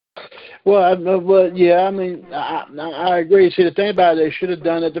 Well, yeah, I mean, I agree. See, the thing about it, they should have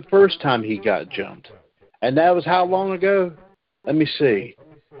done it the first time he got jumped. And that was how long ago? Let me see.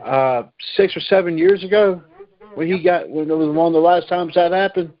 6 or 7 years ago when it was one of the last times that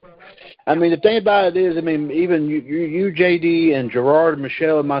happened. I mean, the thing about it is, I mean, even you JD, and Gerard, and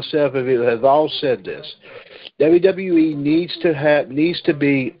Michelle, and myself have all said this. WWE needs to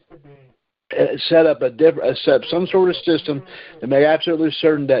be set up some sort of system to make absolutely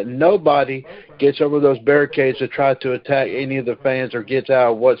certain that nobody gets over those barricades to try to attack any of the fans or gets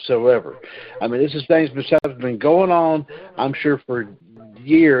out whatsoever. I mean, this is things that's been going on, I'm sure, for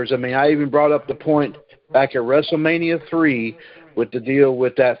years. I mean, I even brought up the point back at WrestleMania 3 with the deal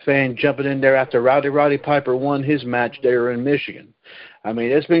with that fan jumping in there after Roddy Piper won his match there in Michigan. I mean,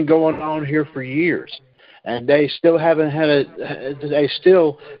 it's been going on here for years. And they still they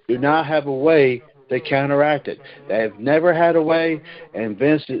still do not have a way to counteract it. They have never had a way, and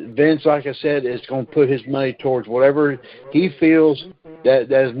Vince, like I said, is going to put his money towards whatever he feels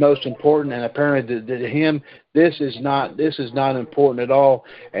that is most important. And apparently, to him, this is not important at all.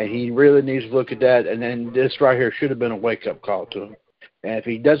 And he really needs to look at that. And then this right here should have been a wake-up call to him. And if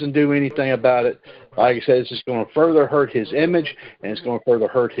he doesn't do anything about it, like I said, it's just going to further hurt his image, and it's going to further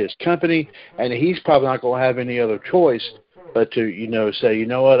hurt his company, and he's probably not going to have any other choice but to, say, you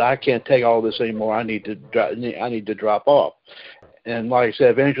know what, I can't take all this anymore. I need to drop off. And like I said,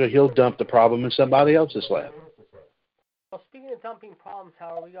 eventually he'll dump the problem in somebody else's lap. Well, speaking of dumping problems,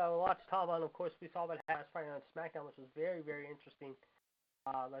 Howard, we got a lot to talk about. Of course, we saw what happened Friday on SmackDown, which was very, very interesting.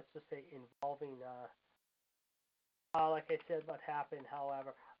 Let's just say involving like I said, what happened,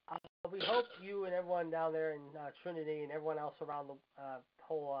 however. We hope you and everyone down there in Trinity and everyone else around the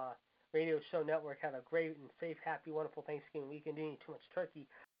whole radio show network had a great and safe, happy, wonderful Thanksgiving weekend. Didn't eat too much turkey.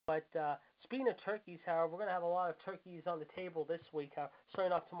 But speaking of turkeys, however, we're going to have a lot of turkeys on the table this week,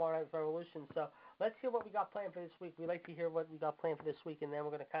 starting off tomorrow night with Revolution. So let's hear what we got planned for this week. We like to hear what we got planned for this week, and then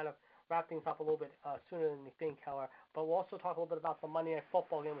we're going to kind of wrap things up a little bit sooner than we think, however. But we'll also talk a little bit about the Monday Night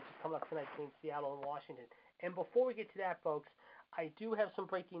Football game, which is coming up tonight between Seattle and Washington. And before we get to that, folks, I do have some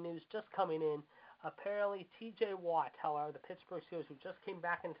breaking news just coming in. Apparently, T.J. Watt, however, the Pittsburgh Steelers, who just came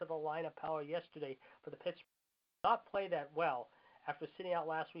back into the lineup, however, yesterday for the Pittsburgh, did not play that well after sitting out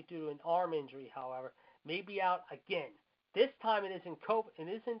last week due to an arm injury, however, may be out again. This time it isn't COVID. It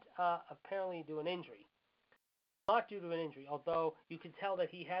isn't apparently due to an injury. Not due to an injury, although you can tell that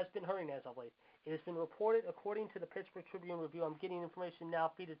he has been hurting as of late. It has been reported, according to the Pittsburgh Tribune Review, I'm getting information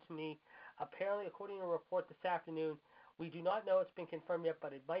now, feed it to me. Apparently, according to a report this afternoon, we do not know it's been confirmed yet,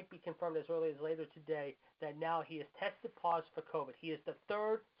 but it might be confirmed as early as later today that now he has tested positive for COVID. He is the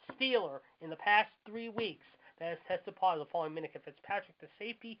third Steeler in the past 3 weeks that has tested positive following Minica Fitzpatrick, the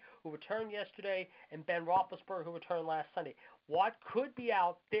safety, who returned yesterday, and Ben Roethlisberger, who returned last Sunday. Watt could be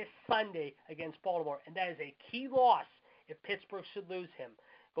out this Sunday against Baltimore, and that is a key loss if Pittsburgh should lose him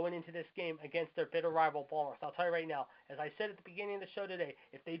going into this game against their bitter rival Baltimore. So I'll tell you right now, as I said at the beginning of the show today,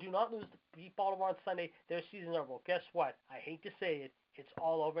 if they do not beat Baltimore on Sunday, their season's over. Well, guess what? I hate to say it, it's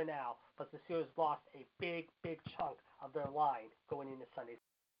all over now. But the Steelers lost a big, big chunk of their line going into Sunday.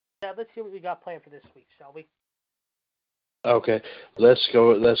 Now let's see what we got planned for this week, shall we? Okay, let's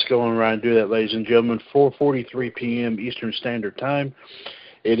go and right and do that, ladies and gentlemen. 4:43 p.m. Eastern Standard Time.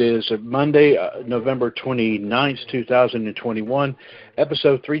 It is Monday, November 29th, 2021,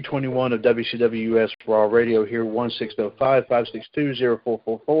 episode 321 of WCWUS Raw Radio here,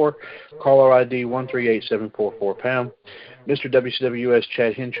 1-605-562-0444, caller ID 138744#. Mr. WCWUS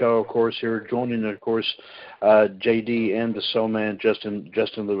Chad Henshaw, of course, here joining, of course, JD and the Soul Man, Justin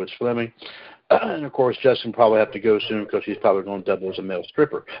Lewis Fleming. And, of course, Justin probably have to go soon because he's probably going to double as a male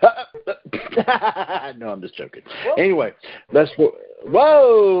stripper. No, I'm just joking. Anyway, let's go.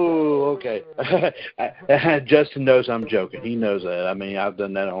 Whoa! Okay. Justin knows I'm joking. He knows that. I mean, I've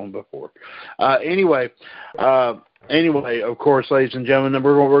done that on before. Anyway, of course, ladies and gentlemen,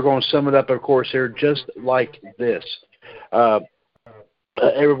 we're going to sum it up, of course, here just like this.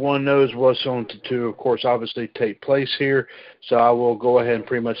 Everyone knows what's going to, of course, obviously take place here. So I will go ahead and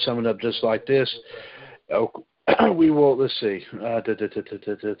pretty much sum it up just like this. We will, let's see.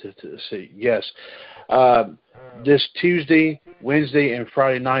 Yes. This Tuesday, Wednesday, and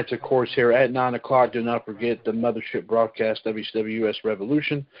Friday nights, of course, here at 9 o'clock. Do not forget the mothership broadcast, WCWUS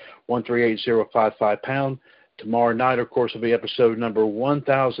Revolution, 138055#. Tomorrow night, of course, will be episode number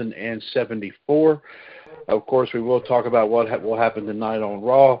 1074. Of course, we will talk about what will happen tonight on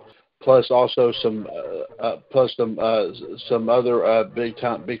Raw, plus also some other big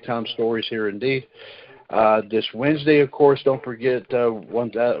time stories here indeed. This Wednesday, of course, don't forget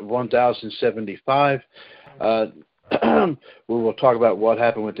 1075. We will talk about what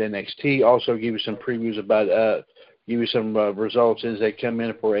happened with NXT. Also, give you some previews about give you some results as they come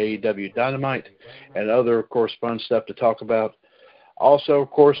in for AEW Dynamite and other, of course, fun stuff to talk about. Also, of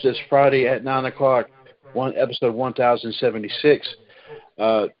course, this Friday at 9 o'clock. Episode 1076.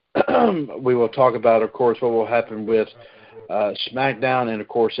 We will talk about, of course, what will happen with SmackDown and, of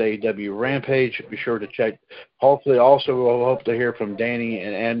course, AEW Rampage. Be sure to check. Hopefully, also, we'll hope to hear from Danny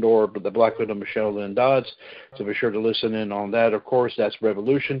and/or the Black Widow Michelle Lynn Dodds. So be sure to listen in on that. Of course, that's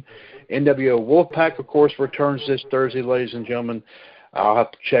Revolution. NWO Wolfpack, of course, returns this Thursday, ladies and gentlemen. I'll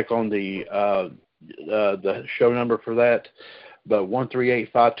have to check on the show number for that. But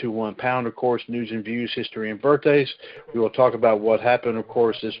 138521#, of course, news and views, history, and birthdays. We will talk about what happened, of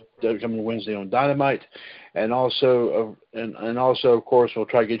course, this coming Wednesday on Dynamite, and also, of course, we'll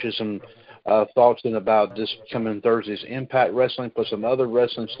try to get you some thoughts in about this coming Thursday's Impact Wrestling, plus some other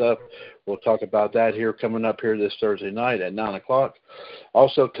wrestling stuff. We'll talk about that here coming up here this Thursday night at 9 o'clock.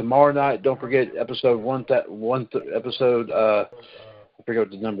 Also, tomorrow night, don't forget I forget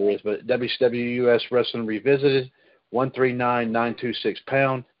what the number is, but WCWUS Wrestling Revisited.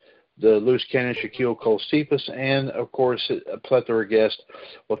 139926#. The Loose Cannon Shaquille Cole Cephas, and of course a plethora of guests.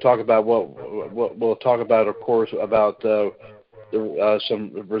 We'll talk about we'll talk about, of course, about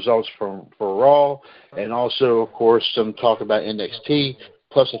some results for Raw, and also, of course, some talk about NXT,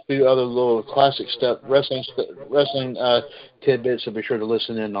 plus a few other little classic stuff, wrestling tidbits. So be sure to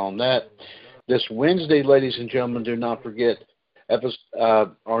listen in on that. This Wednesday, ladies and gentlemen, do not forget.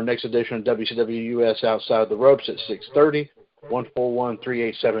 Our next edition of WCWUS Outside the Ropes at 6:30,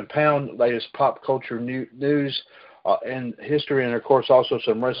 141387#. Latest pop culture news, and history, and of course also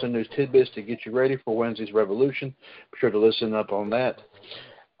some wrestling news tidbits to get you ready for Wednesday's Revolution. Be sure to listen up on that.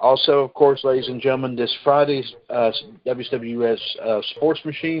 Also, of course, ladies and gentlemen, this Friday's WCWUS Sports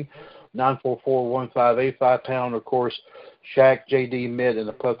Machine, 944-1585 Of course, Shaq, JD, Mitt, and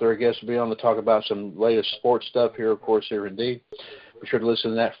a plethora of guests will be on to talk about some latest sports stuff here, of course, here indeed. Be sure to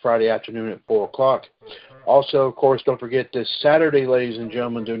listen to that Friday afternoon at 4 o'clock. Also, of course, don't forget this Saturday, ladies and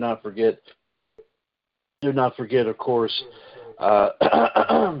gentlemen, do not forget, of course,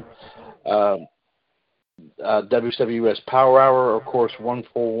 WCWUS Power Hour, of course,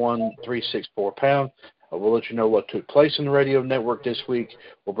 141-364 We'll let you know what took place in the radio network this week.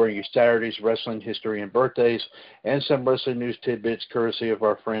 We'll bring you Saturday's wrestling history and birthdays and some wrestling news tidbits courtesy of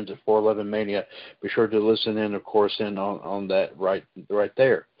our friends at 411 Mania. Be sure to listen in, of course, on that right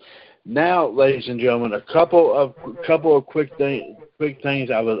there. Now, ladies and gentlemen, a couple of quick things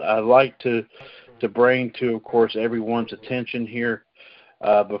I'd like to bring to, of course, everyone's attention here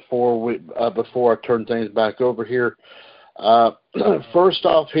before I turn things back over here. First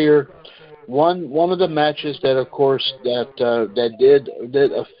off, here, one of the matches that, of course, that did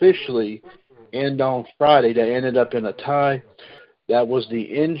officially end on Friday, that ended up in a tie. That was the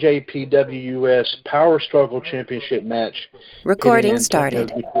NJPWS Power Struggle Championship match. Recording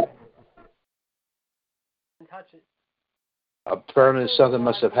started. Apparently something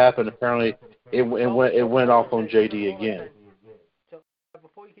must have happened. Apparently it went off on JD again. So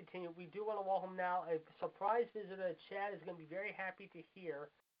before we continue, we do want to welcome now a surprise visitor. Chad is going to be very happy to hear,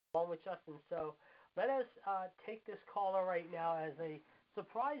 along with Justin. So let us take this caller right now as a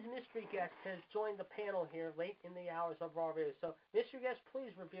surprise mystery guest has joined the panel here late in the hours of Raw Radio. So mystery guest,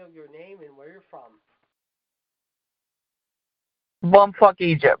 please reveal your name and where you're from. Bumfuck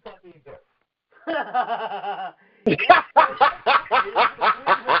Egypt.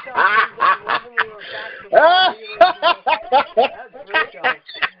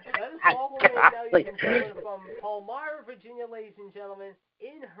 From Palmyra, Virginia, ladies and gentlemen,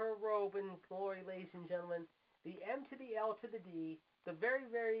 in her robe and glory, ladies and gentlemen, the M to the L to the D, the very,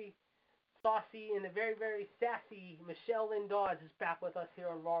 very saucy and the very, very sassy Michelle Lynn Dawes is back with us here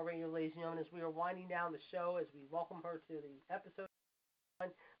on Raw Radio, ladies and gentlemen, as we are winding down the show, as we welcome her to the episode.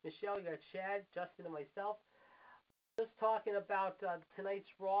 Michelle, you got Chad, Justin, and myself. Just talking about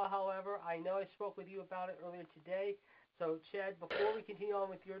tonight's Raw, however, I know I spoke with you about it earlier today. So, Chad, before we continue on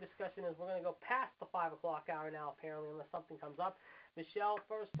with your discussion, as we're going to go past the 5 o'clock hour now, apparently, unless something comes up. Michelle,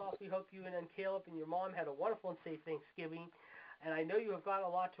 first off, we hope you and Caleb and your mom had a wonderful and safe Thanksgiving. And I know you have got a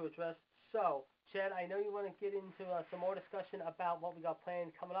lot to address. So, Chad, I know you want to get into some more discussion about what we got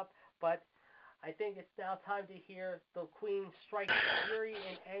planned coming up, but I think it's now time to hear the Queen strike fury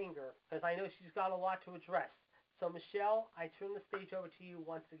and anger, because I know she's got a lot to address. So, Michelle, I turn the stage over to you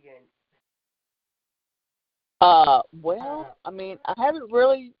once again. Well, I mean, I haven't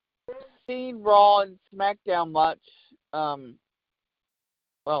really seen Raw and SmackDown much.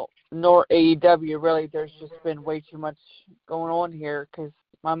 Well, nor AEW, really. There's just been way too much going on here, because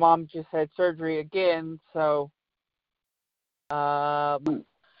my mom just had surgery again, so...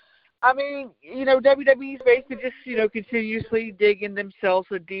 I mean, WWE's basically just, continuously digging themselves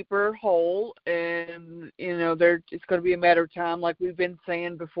a deeper hole, and, it's going to be a matter of time, like we've been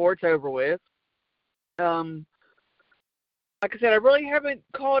saying before it's over with. Like I said, I really haven't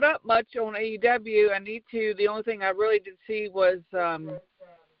caught up much on AEW. I need to. The only thing I really did see was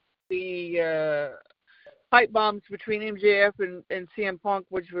the pipe bombs between MJF and CM Punk,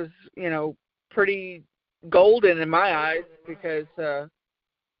 which was, pretty golden in my eyes, because,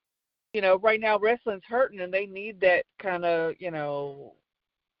 right now wrestling's hurting, and they need that kind of,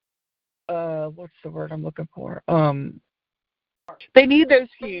 what's the word I'm looking for? They need those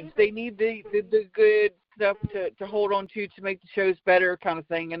feuds. They need the good stuff to hold on to make the shows better, kind of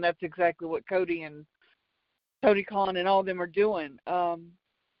thing, and that's exactly what Cody and Tony Khan and all of them are doing.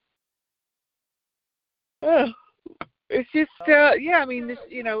 It's just, I mean, this,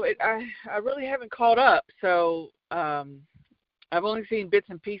 I really haven't caught up, so I've only seen bits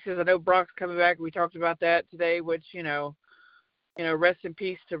and pieces. I know Brock's coming back. We talked about that today, which, rest in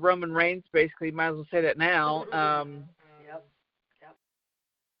peace to Roman Reigns, basically. Might as well say that now.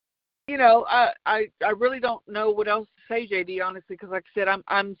 I really don't know what else to say, JD, honestly, because like I said,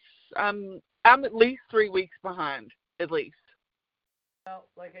 I'm at least 3 weeks behind, at least. Well,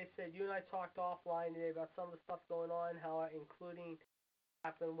 like I said, you and I talked offline today about some of the stuff going on, how including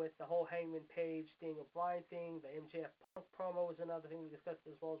happened with the whole Hangman Page Daniel Bryan thing, the MJF Punk promo was another thing we discussed,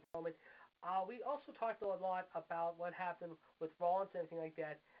 as well as Roman. We also talked a lot about what happened with Rollins and everything like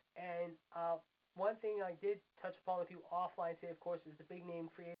that. And one thing I did touch upon with you offline today, of course, is the big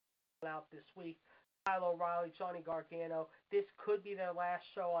name creator out this week. Kyle O'Reilly, Johnny Gargano. This could be their last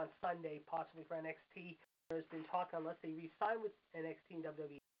show on Sunday, possibly for NXT. There's been talk, unless they re-sign with NXT and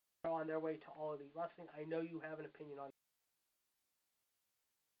WWE, they're on their way to All Elite Wrestling. I know you have an opinion on it.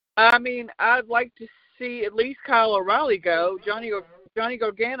 I mean, I'd like to see at least Kyle O'Reilly go. Johnny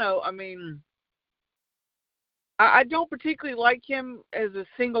Gargano, I mean, I don't particularly like him as a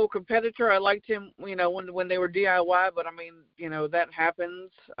single competitor. I liked him, you know, when they were DIY, but I mean, you know, that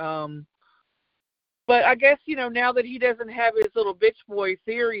happens. But I guess, you know, now that he doesn't have his little bitch boy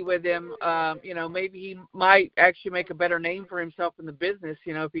theory with him, you know, maybe he might actually make a better name for himself in the business,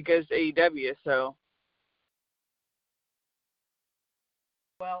 you know, if he goes to AEW. So.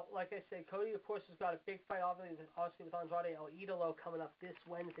 Well, like I said, Cody, of course, has got a big fight, obviously with Andrade El Idolo coming up this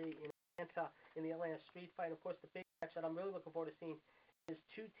Wednesday in Atlanta in the Atlanta Street Fight. Of course, the big match that I'm really looking forward to seeing is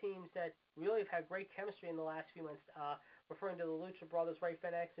two teams that really have had great chemistry in the last few months, referring to the Lucha Brothers, Ray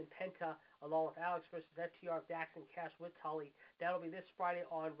FedEx and Penta, along with Alex versus FTR, Dax and Cash with Tully. That'll be this Friday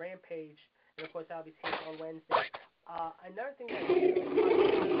on Rampage, and of course, that'll be taped on Wednesday. Another thing that's really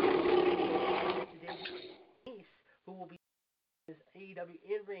is who will be his AEW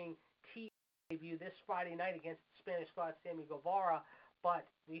in-ring TV debut this Friday night against Spanish Squad Sammy Guevara, but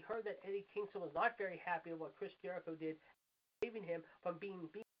we heard that Eddie Kingston was not very happy with what Chris Jericho did, saving him from being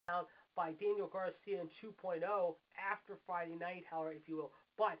beaten down by Daniel Garcia in 2.0 after Friday night, however, if you will.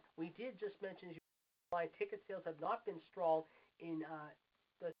 But we did just mention ticket sales have not been strong in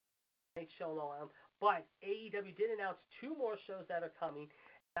the night show alone, but AEW did announce two more shows that are coming,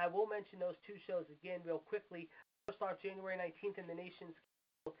 and I will mention those two shows again real quickly. First off, January 19th in the nation's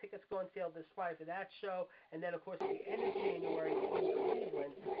tickets go on sale this Friday for that show, and then of course at the end of January in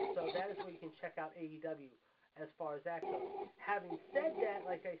Cleveland. So that is where you can check out AEW as far as that goes. Having said that,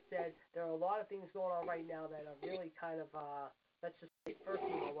 like I said, there are a lot of things going on right now that are really kind of let's just say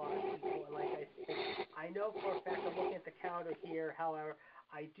irking a lot of people. And like I said, I know for a fact I'm looking at the calendar here. However,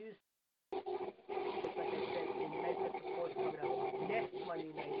 I do. Like I said, in Memphis, of course, coming out next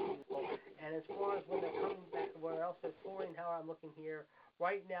Monday night, people. And as far as when they're coming back, where else they're touring, how I'm looking here,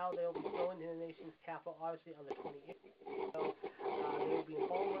 right now they'll be going to the nation's capital, obviously on the 28th. So they will be in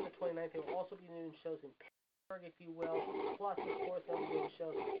Baltimore on the 29th. They will also be doing shows in Pittsburgh, if you will. Plus, of course, they'll be doing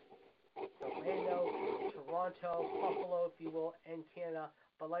shows in Orlando, Toronto, Buffalo, if you will, and Canada.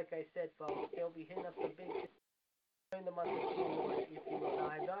 But like I said, folks, they'll be hitting up some big during the month of January, if you will. Now,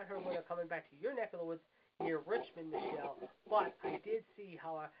 I've not heard when they're coming back to your neck of the woods near Richmond, Michelle, but I did see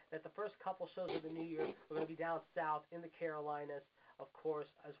how that the first couple shows of the new year are going to be down south in the Carolinas, of course,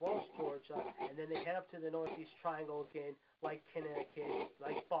 as well as Georgia, and then they head up to the Northeast Triangle again, like Connecticut,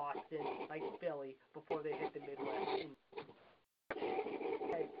 like Boston, like Philly, before they hit the Midwest.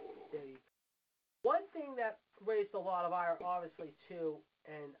 Okay, there you go. One thing that raised a lot of ire, obviously, too,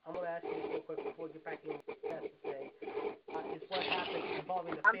 and I'm going to ask you this real quick before we get back into what you have to say, is what happened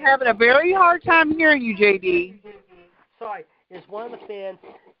involving the fans. I'm having a very hard time hearing you, JD. Sorry, is one of the fans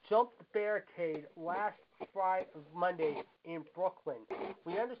jumped the barricade last Monday in Brooklyn.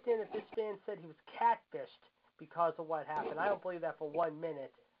 We understand that this fan said he was catfished because of what happened. I don't believe that for 1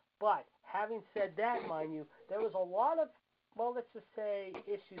 minute. But having said that, mind you, there was a lot of, well, let's just say,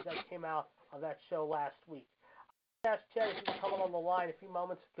 issues that came out of that show last week. I asked Chad if he was coming on the line a few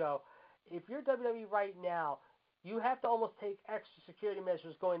moments ago. If you're WWE right now, you have to almost take extra security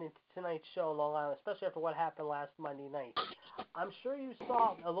measures going into tonight's show in Long Island, especially after what happened last Monday night. I'm sure you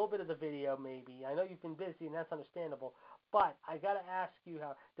saw a little bit of the video, maybe. I know you've been busy, and that's understandable. But I got to ask you,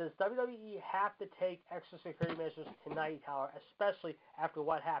 does WWE have to take extra security measures tonight, especially after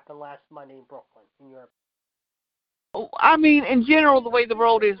what happened last Monday in Brooklyn, in your opinion? I mean, in general, the way the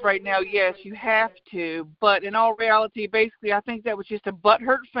world is right now, yes, you have to. But in all reality, basically, I think that was just a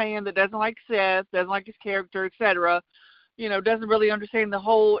butthurt fan that doesn't like Seth, doesn't like his character, etc. You know, doesn't really understand the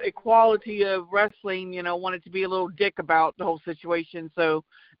whole equality of wrestling, you know, wanted to be a little dick about the whole situation, so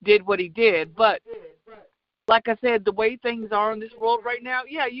did what he did. But like I said, the way things are in this world right now,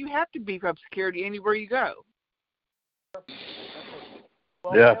 yeah, you have to beef up security anywhere you go.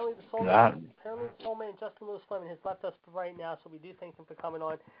 Well, yeah. Apparently the soulmate Justin Lewis Fleming has left us right now, so we do thank him for coming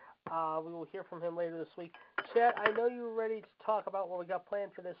on. We will hear from him later this week. Chad, I know you were ready to talk about what we got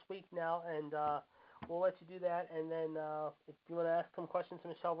planned for this week now, and we'll let you do that. And then if you want to ask some questions to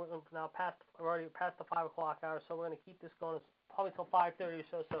Michelle, we're now already past the 5 o'clock hour, so we're going to keep this going probably till 5:30 or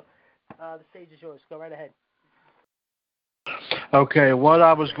so. So the stage is yours. Go right ahead. Okay, what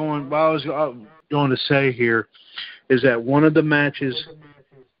I was going to say here is that one of the matches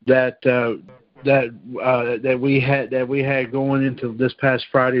that we had going into this past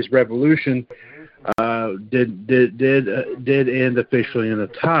Friday's Revolution did end officially in a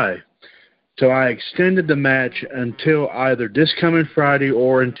tie. So I extended the match until either this coming Friday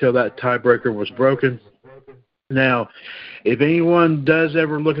or until that tiebreaker was broken. Now, if anyone does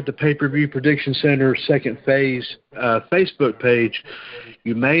ever look at the Pay-Per-View Prediction Center second phase Facebook page,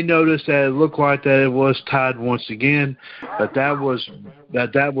 you may notice that it looked like that it was tied once again, but that was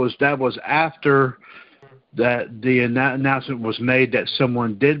after that the announcement was made that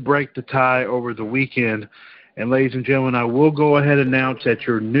someone did break the tie over the weekend. And ladies and gentlemen, I will go ahead and announce that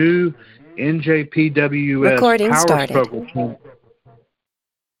your new NJPWS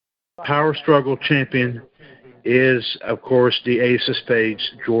Power Struggle champion is, of course, the Ace of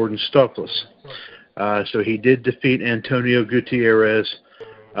Spades, Jordan Stokes. So he did defeat Antonio Gutierrez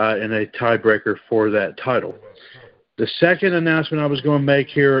in a tiebreaker for that title. The second announcement I was going to make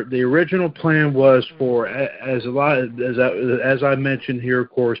here, the original plan was for, as I mentioned here, of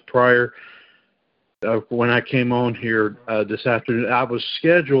course, prior when I came on here this afternoon, I was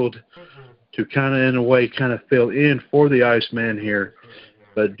scheduled to kind of, in a way, kind of fill in for the Iceman here.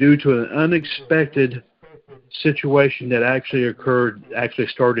 But due to an unexpected situation that actually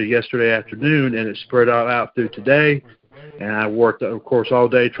started yesterday afternoon, and it spread out through today, and I worked, of course, all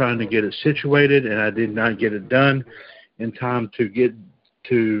day trying to get it situated, and I did not get it done in time to get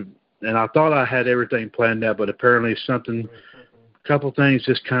to, and I thought I had everything planned out, but apparently a couple things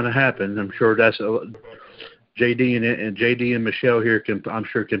just kind of happened. I'm sure that's JD and Michelle here can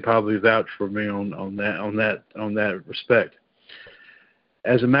probably vouch for me on that respect.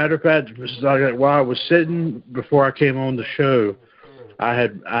 As a matter of fact, while I was sitting before I came on the show,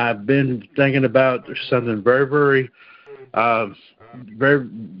 I've been thinking about something very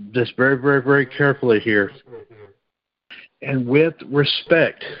carefully here, and with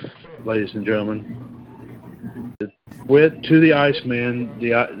respect, ladies and gentlemen, to the Iceman,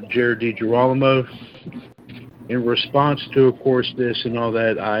 Jared DiGirolamo. In response to, of course, this and all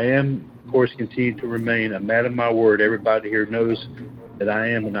that, I am, of course, continue to remain a man of my word. Everybody here knows that I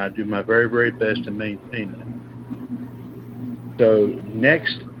am, and I do my very, very best to maintain that. So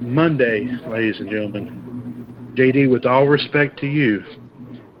next Monday, ladies and gentlemen, JD, with all respect to you,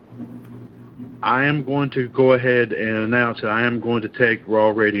 I am going to go ahead and announce that I am going to take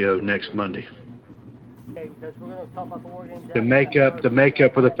Raw Radio next Monday. Okay, because we're going to talk about the War Games. To make up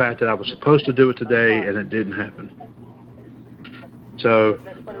for the fact that I was supposed to do it today and it didn't happen. So,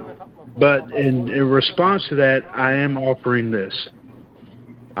 but in response to that, I am offering this.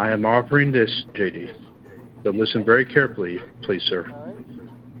 JD. So listen very carefully, please, sir.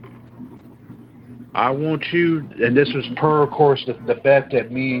 I want you, and this was per, of course, the bet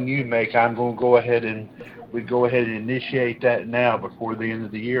that me and you make. I'm going to go ahead and initiate that now before the end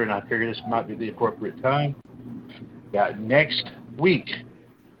of the year, and I figure this might be the appropriate time. Next week,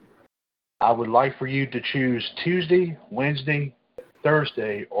 I would like for you to choose Tuesday, Wednesday,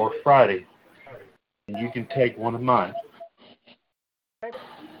 Thursday, or Friday, and you can take one of mine. Okay.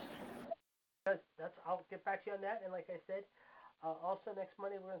 I'll get back to you on that, and like I said, also next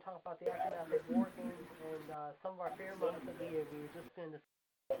Monday we're going to talk about the aftermath of War Games and some of our favorite moments of the year. We were just going to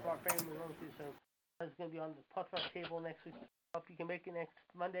our favorite moments, so it's going to be on the Plus Rock table next week. Hope you can make it next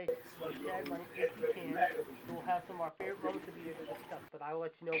Monday. If you can, we'll have some of our favorite moments of the year to discuss. But I will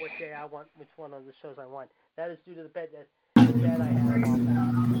let you know what day I want, which one of the shows I want. That is due to the bet that I have on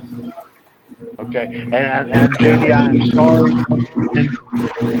that. Okay, and JD, I'm sorry.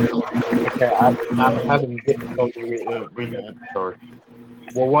 Okay, I'm having difficulty reading that. Sorry.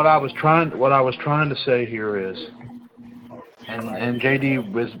 Well, what I was trying to say here is, and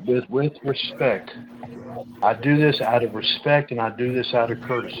JD, with respect, I do this out of respect and I do this out of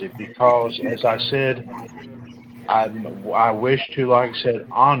courtesy because, as I said, I wish to, like I said,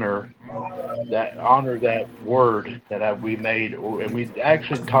 honor that word that we made, and we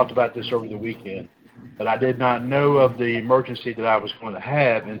actually talked about this over the weekend. But I did not know of the emergency that I was going to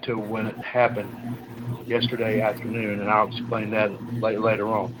have until when it happened yesterday afternoon, and I'll explain that later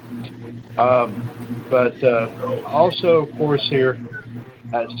on. But also, of course, here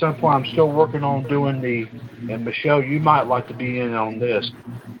at some point I'm still working on doing and Michelle, you might like to be in on this.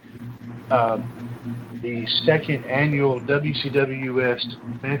 The second annual WCWUS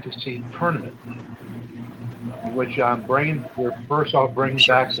Fantasy Tournament, in which we're first off bringing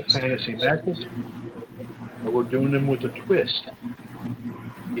back the fantasy matches, but we're doing them with a twist,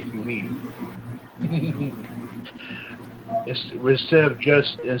 if you need. Instead of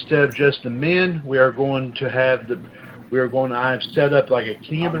just the men, I've set up like a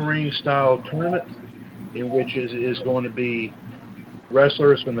King of the Ring style tournament, in which is going to be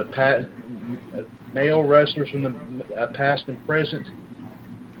wrestlers from the past, male wrestlers from the past and present,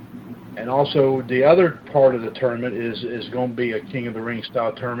 And also, the other part of the tournament is going to be a King of the Ring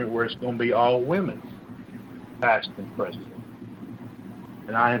style tournament where it's going to be all women, past and present.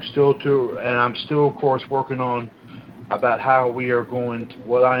 And I'm still, of course, working on about how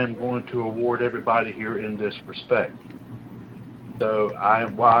what I am going to award everybody here in this respect. So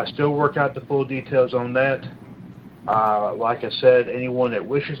while I still work out the full details on that, like I said, anyone that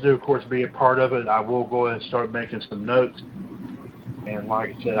wishes to, of course, be a part of it, I will go ahead and start making some notes. And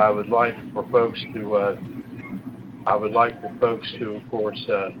like I said, I would like for folks to, of course,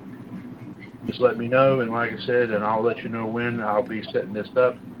 just let me know. And like I said, and I'll let you know when I'll be setting this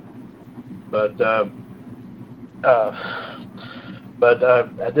up. But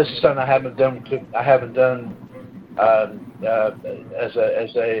this is something I haven't done. As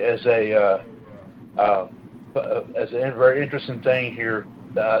a very interesting thing here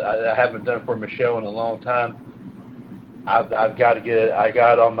that I haven't done for Michelle in a long time. I've got to get it. I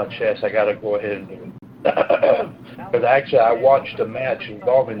got it on my chest. I got to go ahead and do it. Because actually, I watched a match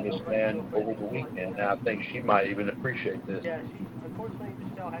involving this man over the weekend, and I think she might even appreciate this. Yeah, unfortunately,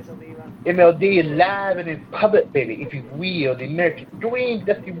 Michelle had to leave us. MLD live and in public, baby, if you will. The American Dream,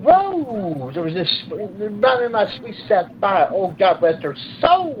 Dusty Rose. There was this running my sweet sapphire. Oh, God bless her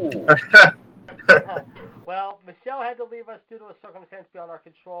soul. Well, Michelle had to leave us due to a circumstance beyond our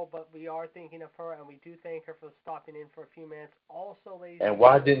control, but we are thinking of her, and we do thank her for stopping in for a few minutes. Also, ladies. And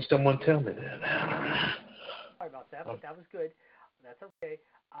why didn't someone tell me that? Sorry about that, but that was good. That's okay.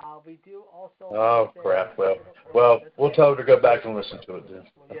 We do also. Oh, crap. Well, we'll tell her to go back and listen to it then.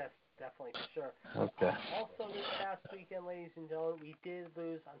 Well, yes, definitely, for sure. Okay. Also, this past weekend, ladies and gentlemen, we did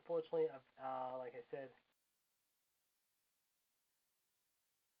lose, unfortunately, like I said.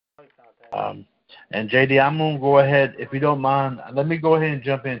 And JD, I'm going to go ahead, if you don't mind, let me go ahead and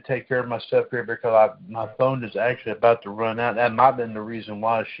jump in and take care of my stuff here because my phone is actually about to run out. That might have been the reason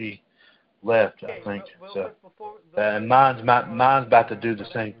why she left, I think. So, and mine's about to do the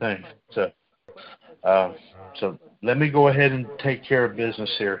same thing. So let me go ahead and take care of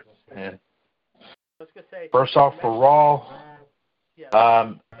business here. And first off, for Raw,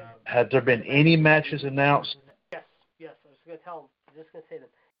 have there been any matches announced? Yes. I was going to tell them. I'm just going to say them.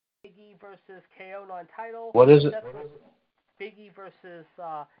 Big E versus KO non-title. What is it? Big E versus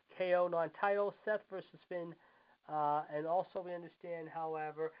KO non-title. Seth versus Finn. And also we understand,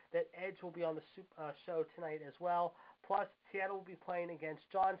 however, that Edge will be on the show tonight as well. Plus, Seattle will be playing against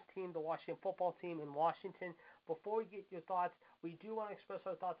John's team, the Washington football team in Washington. Before we get your thoughts, we do want to express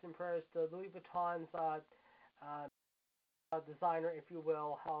our thoughts and prayers to Louis Vuitton's designer, if you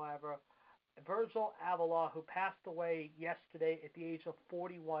will, however, Virgil Abloh, who passed away yesterday at the age of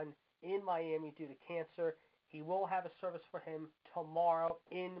 41 in Miami due to cancer. He will have a service for him tomorrow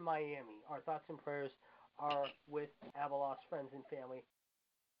in Miami. Our thoughts and prayers are with Abloh's friends and family.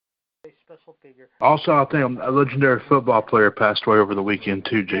 A special figure. Also, I think a legendary football player passed away over the weekend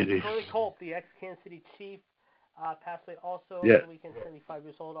too, JD. Curly Culp, the ex-Kansas City Chief, passed away also over the weekend, 75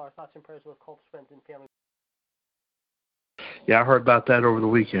 years old. Our thoughts and prayers with Culp's friends and family. Yeah, I heard about that over the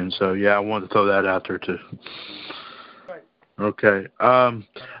weekend, so yeah, I wanted to throw that out there too. Right. Okay.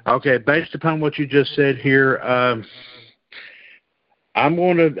 Okay, based upon what you just said here, I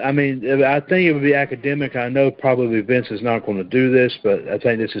think it would be academic. I know probably Vince is not going to do this, but I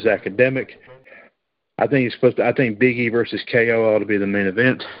think this is academic. I think Big E versus KO ought to be the main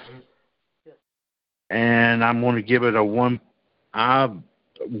event. Yes. And I'm going to give it a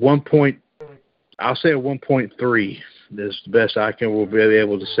 1.3. That's the best I will be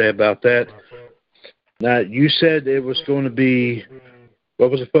able to say about that. Now, you said it was going to be, what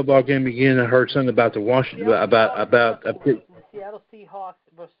was the football game again? I heard something about the Washington, about the Seattle Seahawks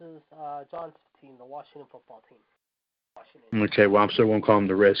versus John's team, the Washington football team. Okay, well, I'm still going to call them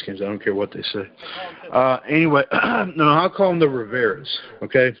the Redskins. I don't care what they say. Anyway, no, I'll call them the Riveras,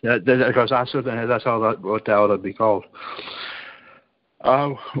 okay? Because I still think that's what that ought to be called.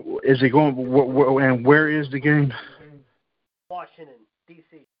 Is it going, and where is the game? Washington,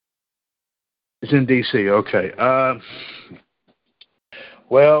 D.C. It's in D.C., okay.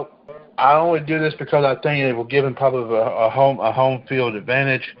 Well, I only do this because I think it will give him probably a home field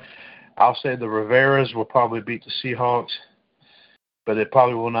advantage. I'll say the Riveras will probably beat the Seahawks, but it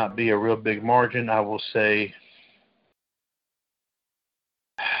probably will not be a real big margin. I will say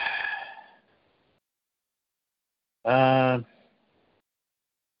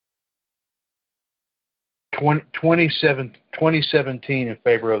 2017 in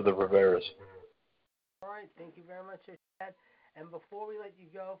favor of the Riveras. All right, thank you very much, Chad. And before we let you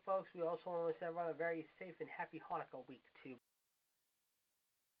go, folks, we also want to wish everyone a very safe and happy Hanukkah week, too.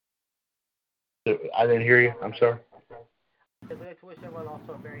 I didn't hear you. I'm sorry. We'd like to wish everyone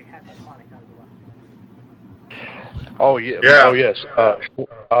also a very happy Hanukkah as well. Oh yeah. Oh yes.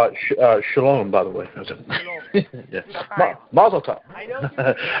 Shalom, by the way. Yeah. Mazel tov. I know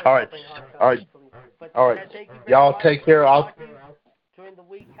All right. All right. All right. Y'all take care. I'll during the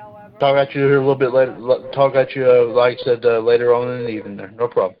week, however. talk at you here a little bit later. Talk at you, like I said, later on in the evening. There. No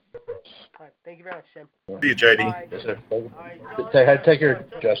problem. All right. Thank you very much, Jim. See you, JD. All right. Yes, sir. All right, Take care,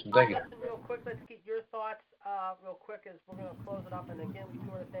 Justin. Thank you. Justin, real quick, let's get your thoughts real quick as we're going to close it up. And again, we do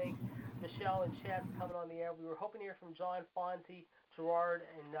want to thank Michelle and Chad for coming on the air. We were hoping to hear from John, Fonzie, Gerard,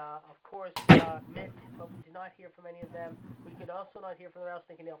 and of course Mitt, but we did not hear from any of them. We could also not hear from the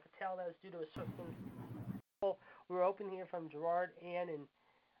Wrestling Neil Patel. That was due to a certain. We were hoping to hear from Gerard, Ann, and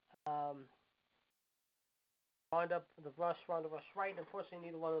Ronda Rush, right, and unfortunately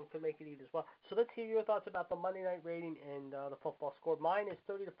neither one of them could make it either as well. So let's hear your thoughts about the Monday night rating and the football score. Mine is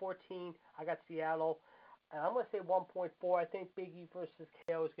 30-14. I got Seattle. And I'm going to say 1.4. I think Big E versus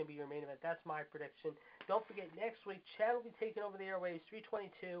KO is going to be your main event. That's my prediction. Don't forget, next week, Chad will be taking over the airwaves,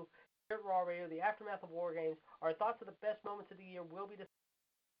 322, here at Raw Radio, the aftermath of War Games. Our thoughts of the best moments of the year will be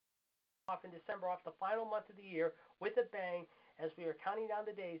off in December, off the final month of the year, with a bang, as we are counting down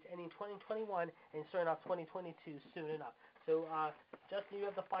the days, ending 2021 and starting off 2022 soon enough. So, Justin, you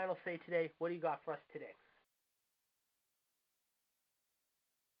have the final say today. What do you got for us today?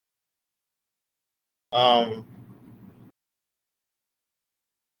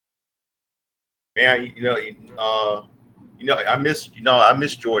 Man, I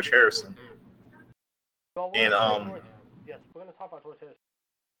miss George Harrison. Well, And yes, we're going to talk about George Harrison.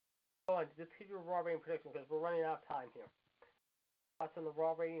 Go on, just keep your raw rating prediction because we're running out of time here. Thoughts on the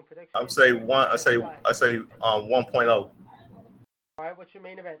raw rating prediction? I say 1.0. All right, what's your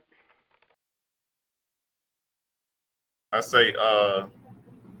main event? I say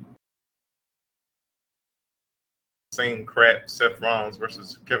same crap, Seth Rollins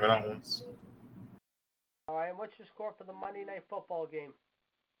versus Kevin Owens. All right, and what's your score for the Monday Night Football game?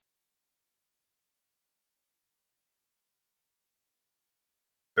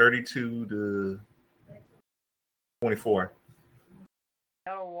 32-24.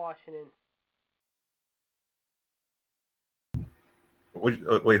 Seattle, Washington.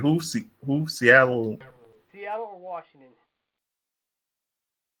 Wait, who? Seattle? Seattle or Washington?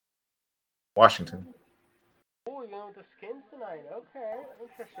 Washington. Oh, you're going with the Skins tonight. Okay,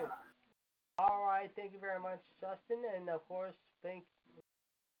 interesting. All right, thank you very much, Justin. And, of course, I'm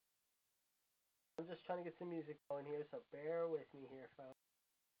just trying to get some music going here, so bear with me here, folks.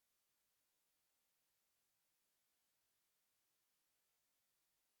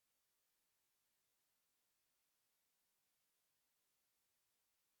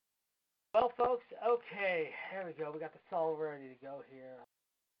 Well, folks, okay, there we go. We got the song ready to go here.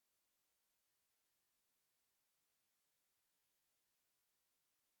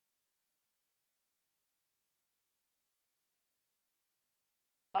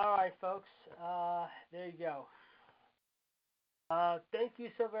 All right, folks, there you go. Thank you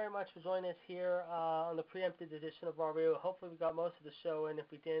so very much for joining us here on the preempted edition of Raw Radio. Hopefully we got most of the show in. If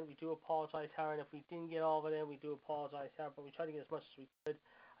we didn't, we do apologize, Howard. And if we didn't get all of it in, we do apologize, Howard. But we try to get as much as we could.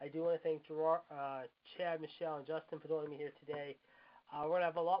 I do want to thank Gerard, Chad, Michelle, and Justin for joining me here today. We're going to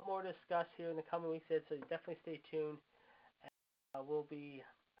have a lot more to discuss here in the coming weeks, so definitely stay tuned. And, we'll be a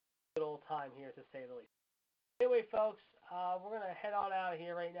good old time here, to say the least. Anyway, folks, we're going to head on out of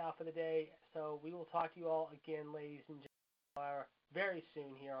here right now for the day. So we will talk to you all again, ladies and gentlemen, very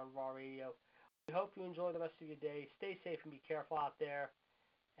soon here on Raw Radio. We hope you enjoy the rest of your day. Stay safe and be careful out there.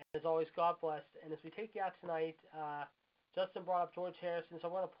 And as always, God bless. And as we take you out tonight, Justin brought up George Harrison, so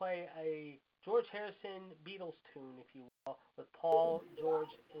I'm going to play a George Harrison Beatles tune, if you will, with Paul,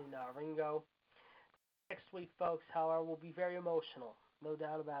 George, and Ringo. Next week, folks, however, will be very emotional. No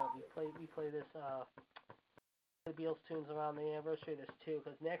doubt about it. We play this the Beatles tunes around the anniversary of this too,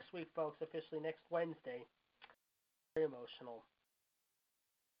 because next week, folks, officially next Wednesday, very emotional.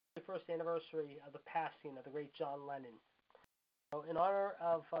 The first anniversary of the passing of the great John Lennon. So in honor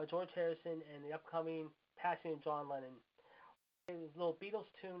of George Harrison and the upcoming passing of John Lennon, a little Beatles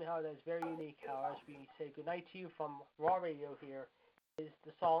tune, how that is very unique, how as we say goodnight to you from Raw Radio here, is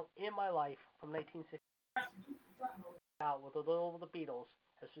the song In My Life from 1960. Out with a little of the Beatles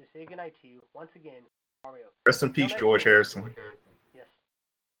as we say goodnight to you once again. Raw Radio. Rest in peace, George Harrison. Yes.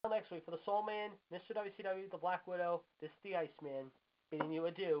 Until next week, for the Soul Man, Mr. WCW, the Black Widow, this is the Iceman, bidding you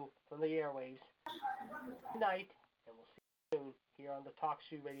adieu from the airwaves. Good night, and we'll see you soon here on the Talk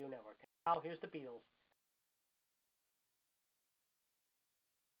Shoe Radio Network. Now, here's the Beatles.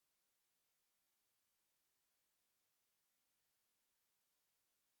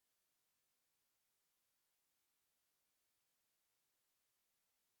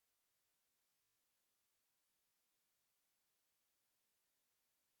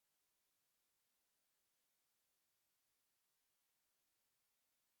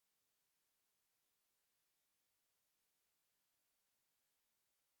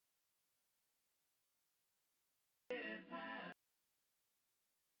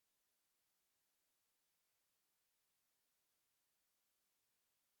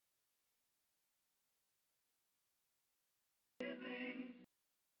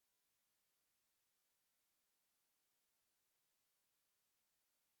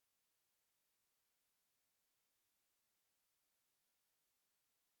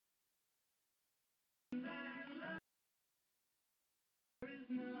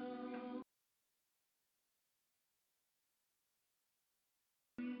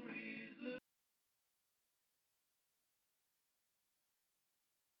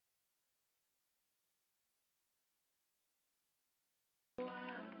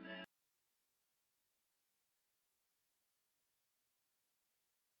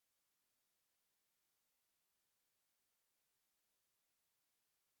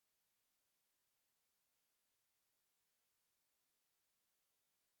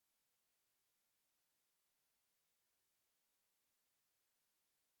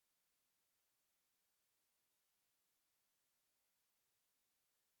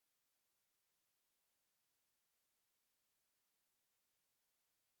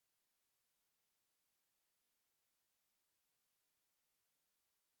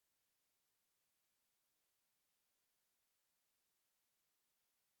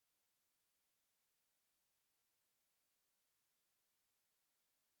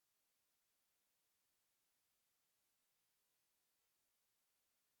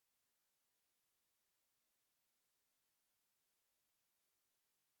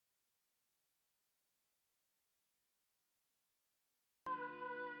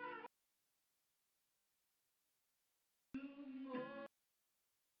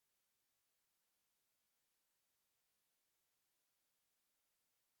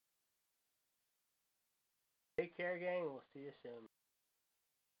 Take care, gang. We'll see you soon.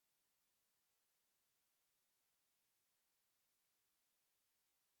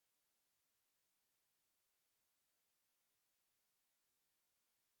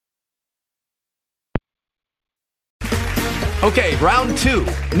 Okay, round two.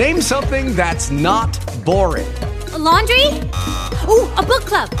 Name something that's not boring. A laundry? Ooh, a book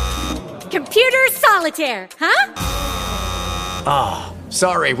club. Computer solitaire, huh? Ah,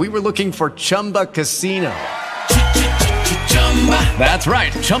 sorry, we were looking for Chumba Casino. That's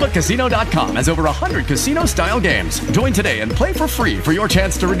right, ChumbaCasino.com has over 100 casino-style games. Join today and play for free for your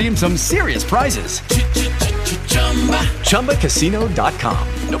chance to redeem some serious prizes. ChumbaCasino.com.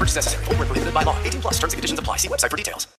 No purchase necessary. Void where prohibited by law. 18+ terms and conditions apply. See website for details.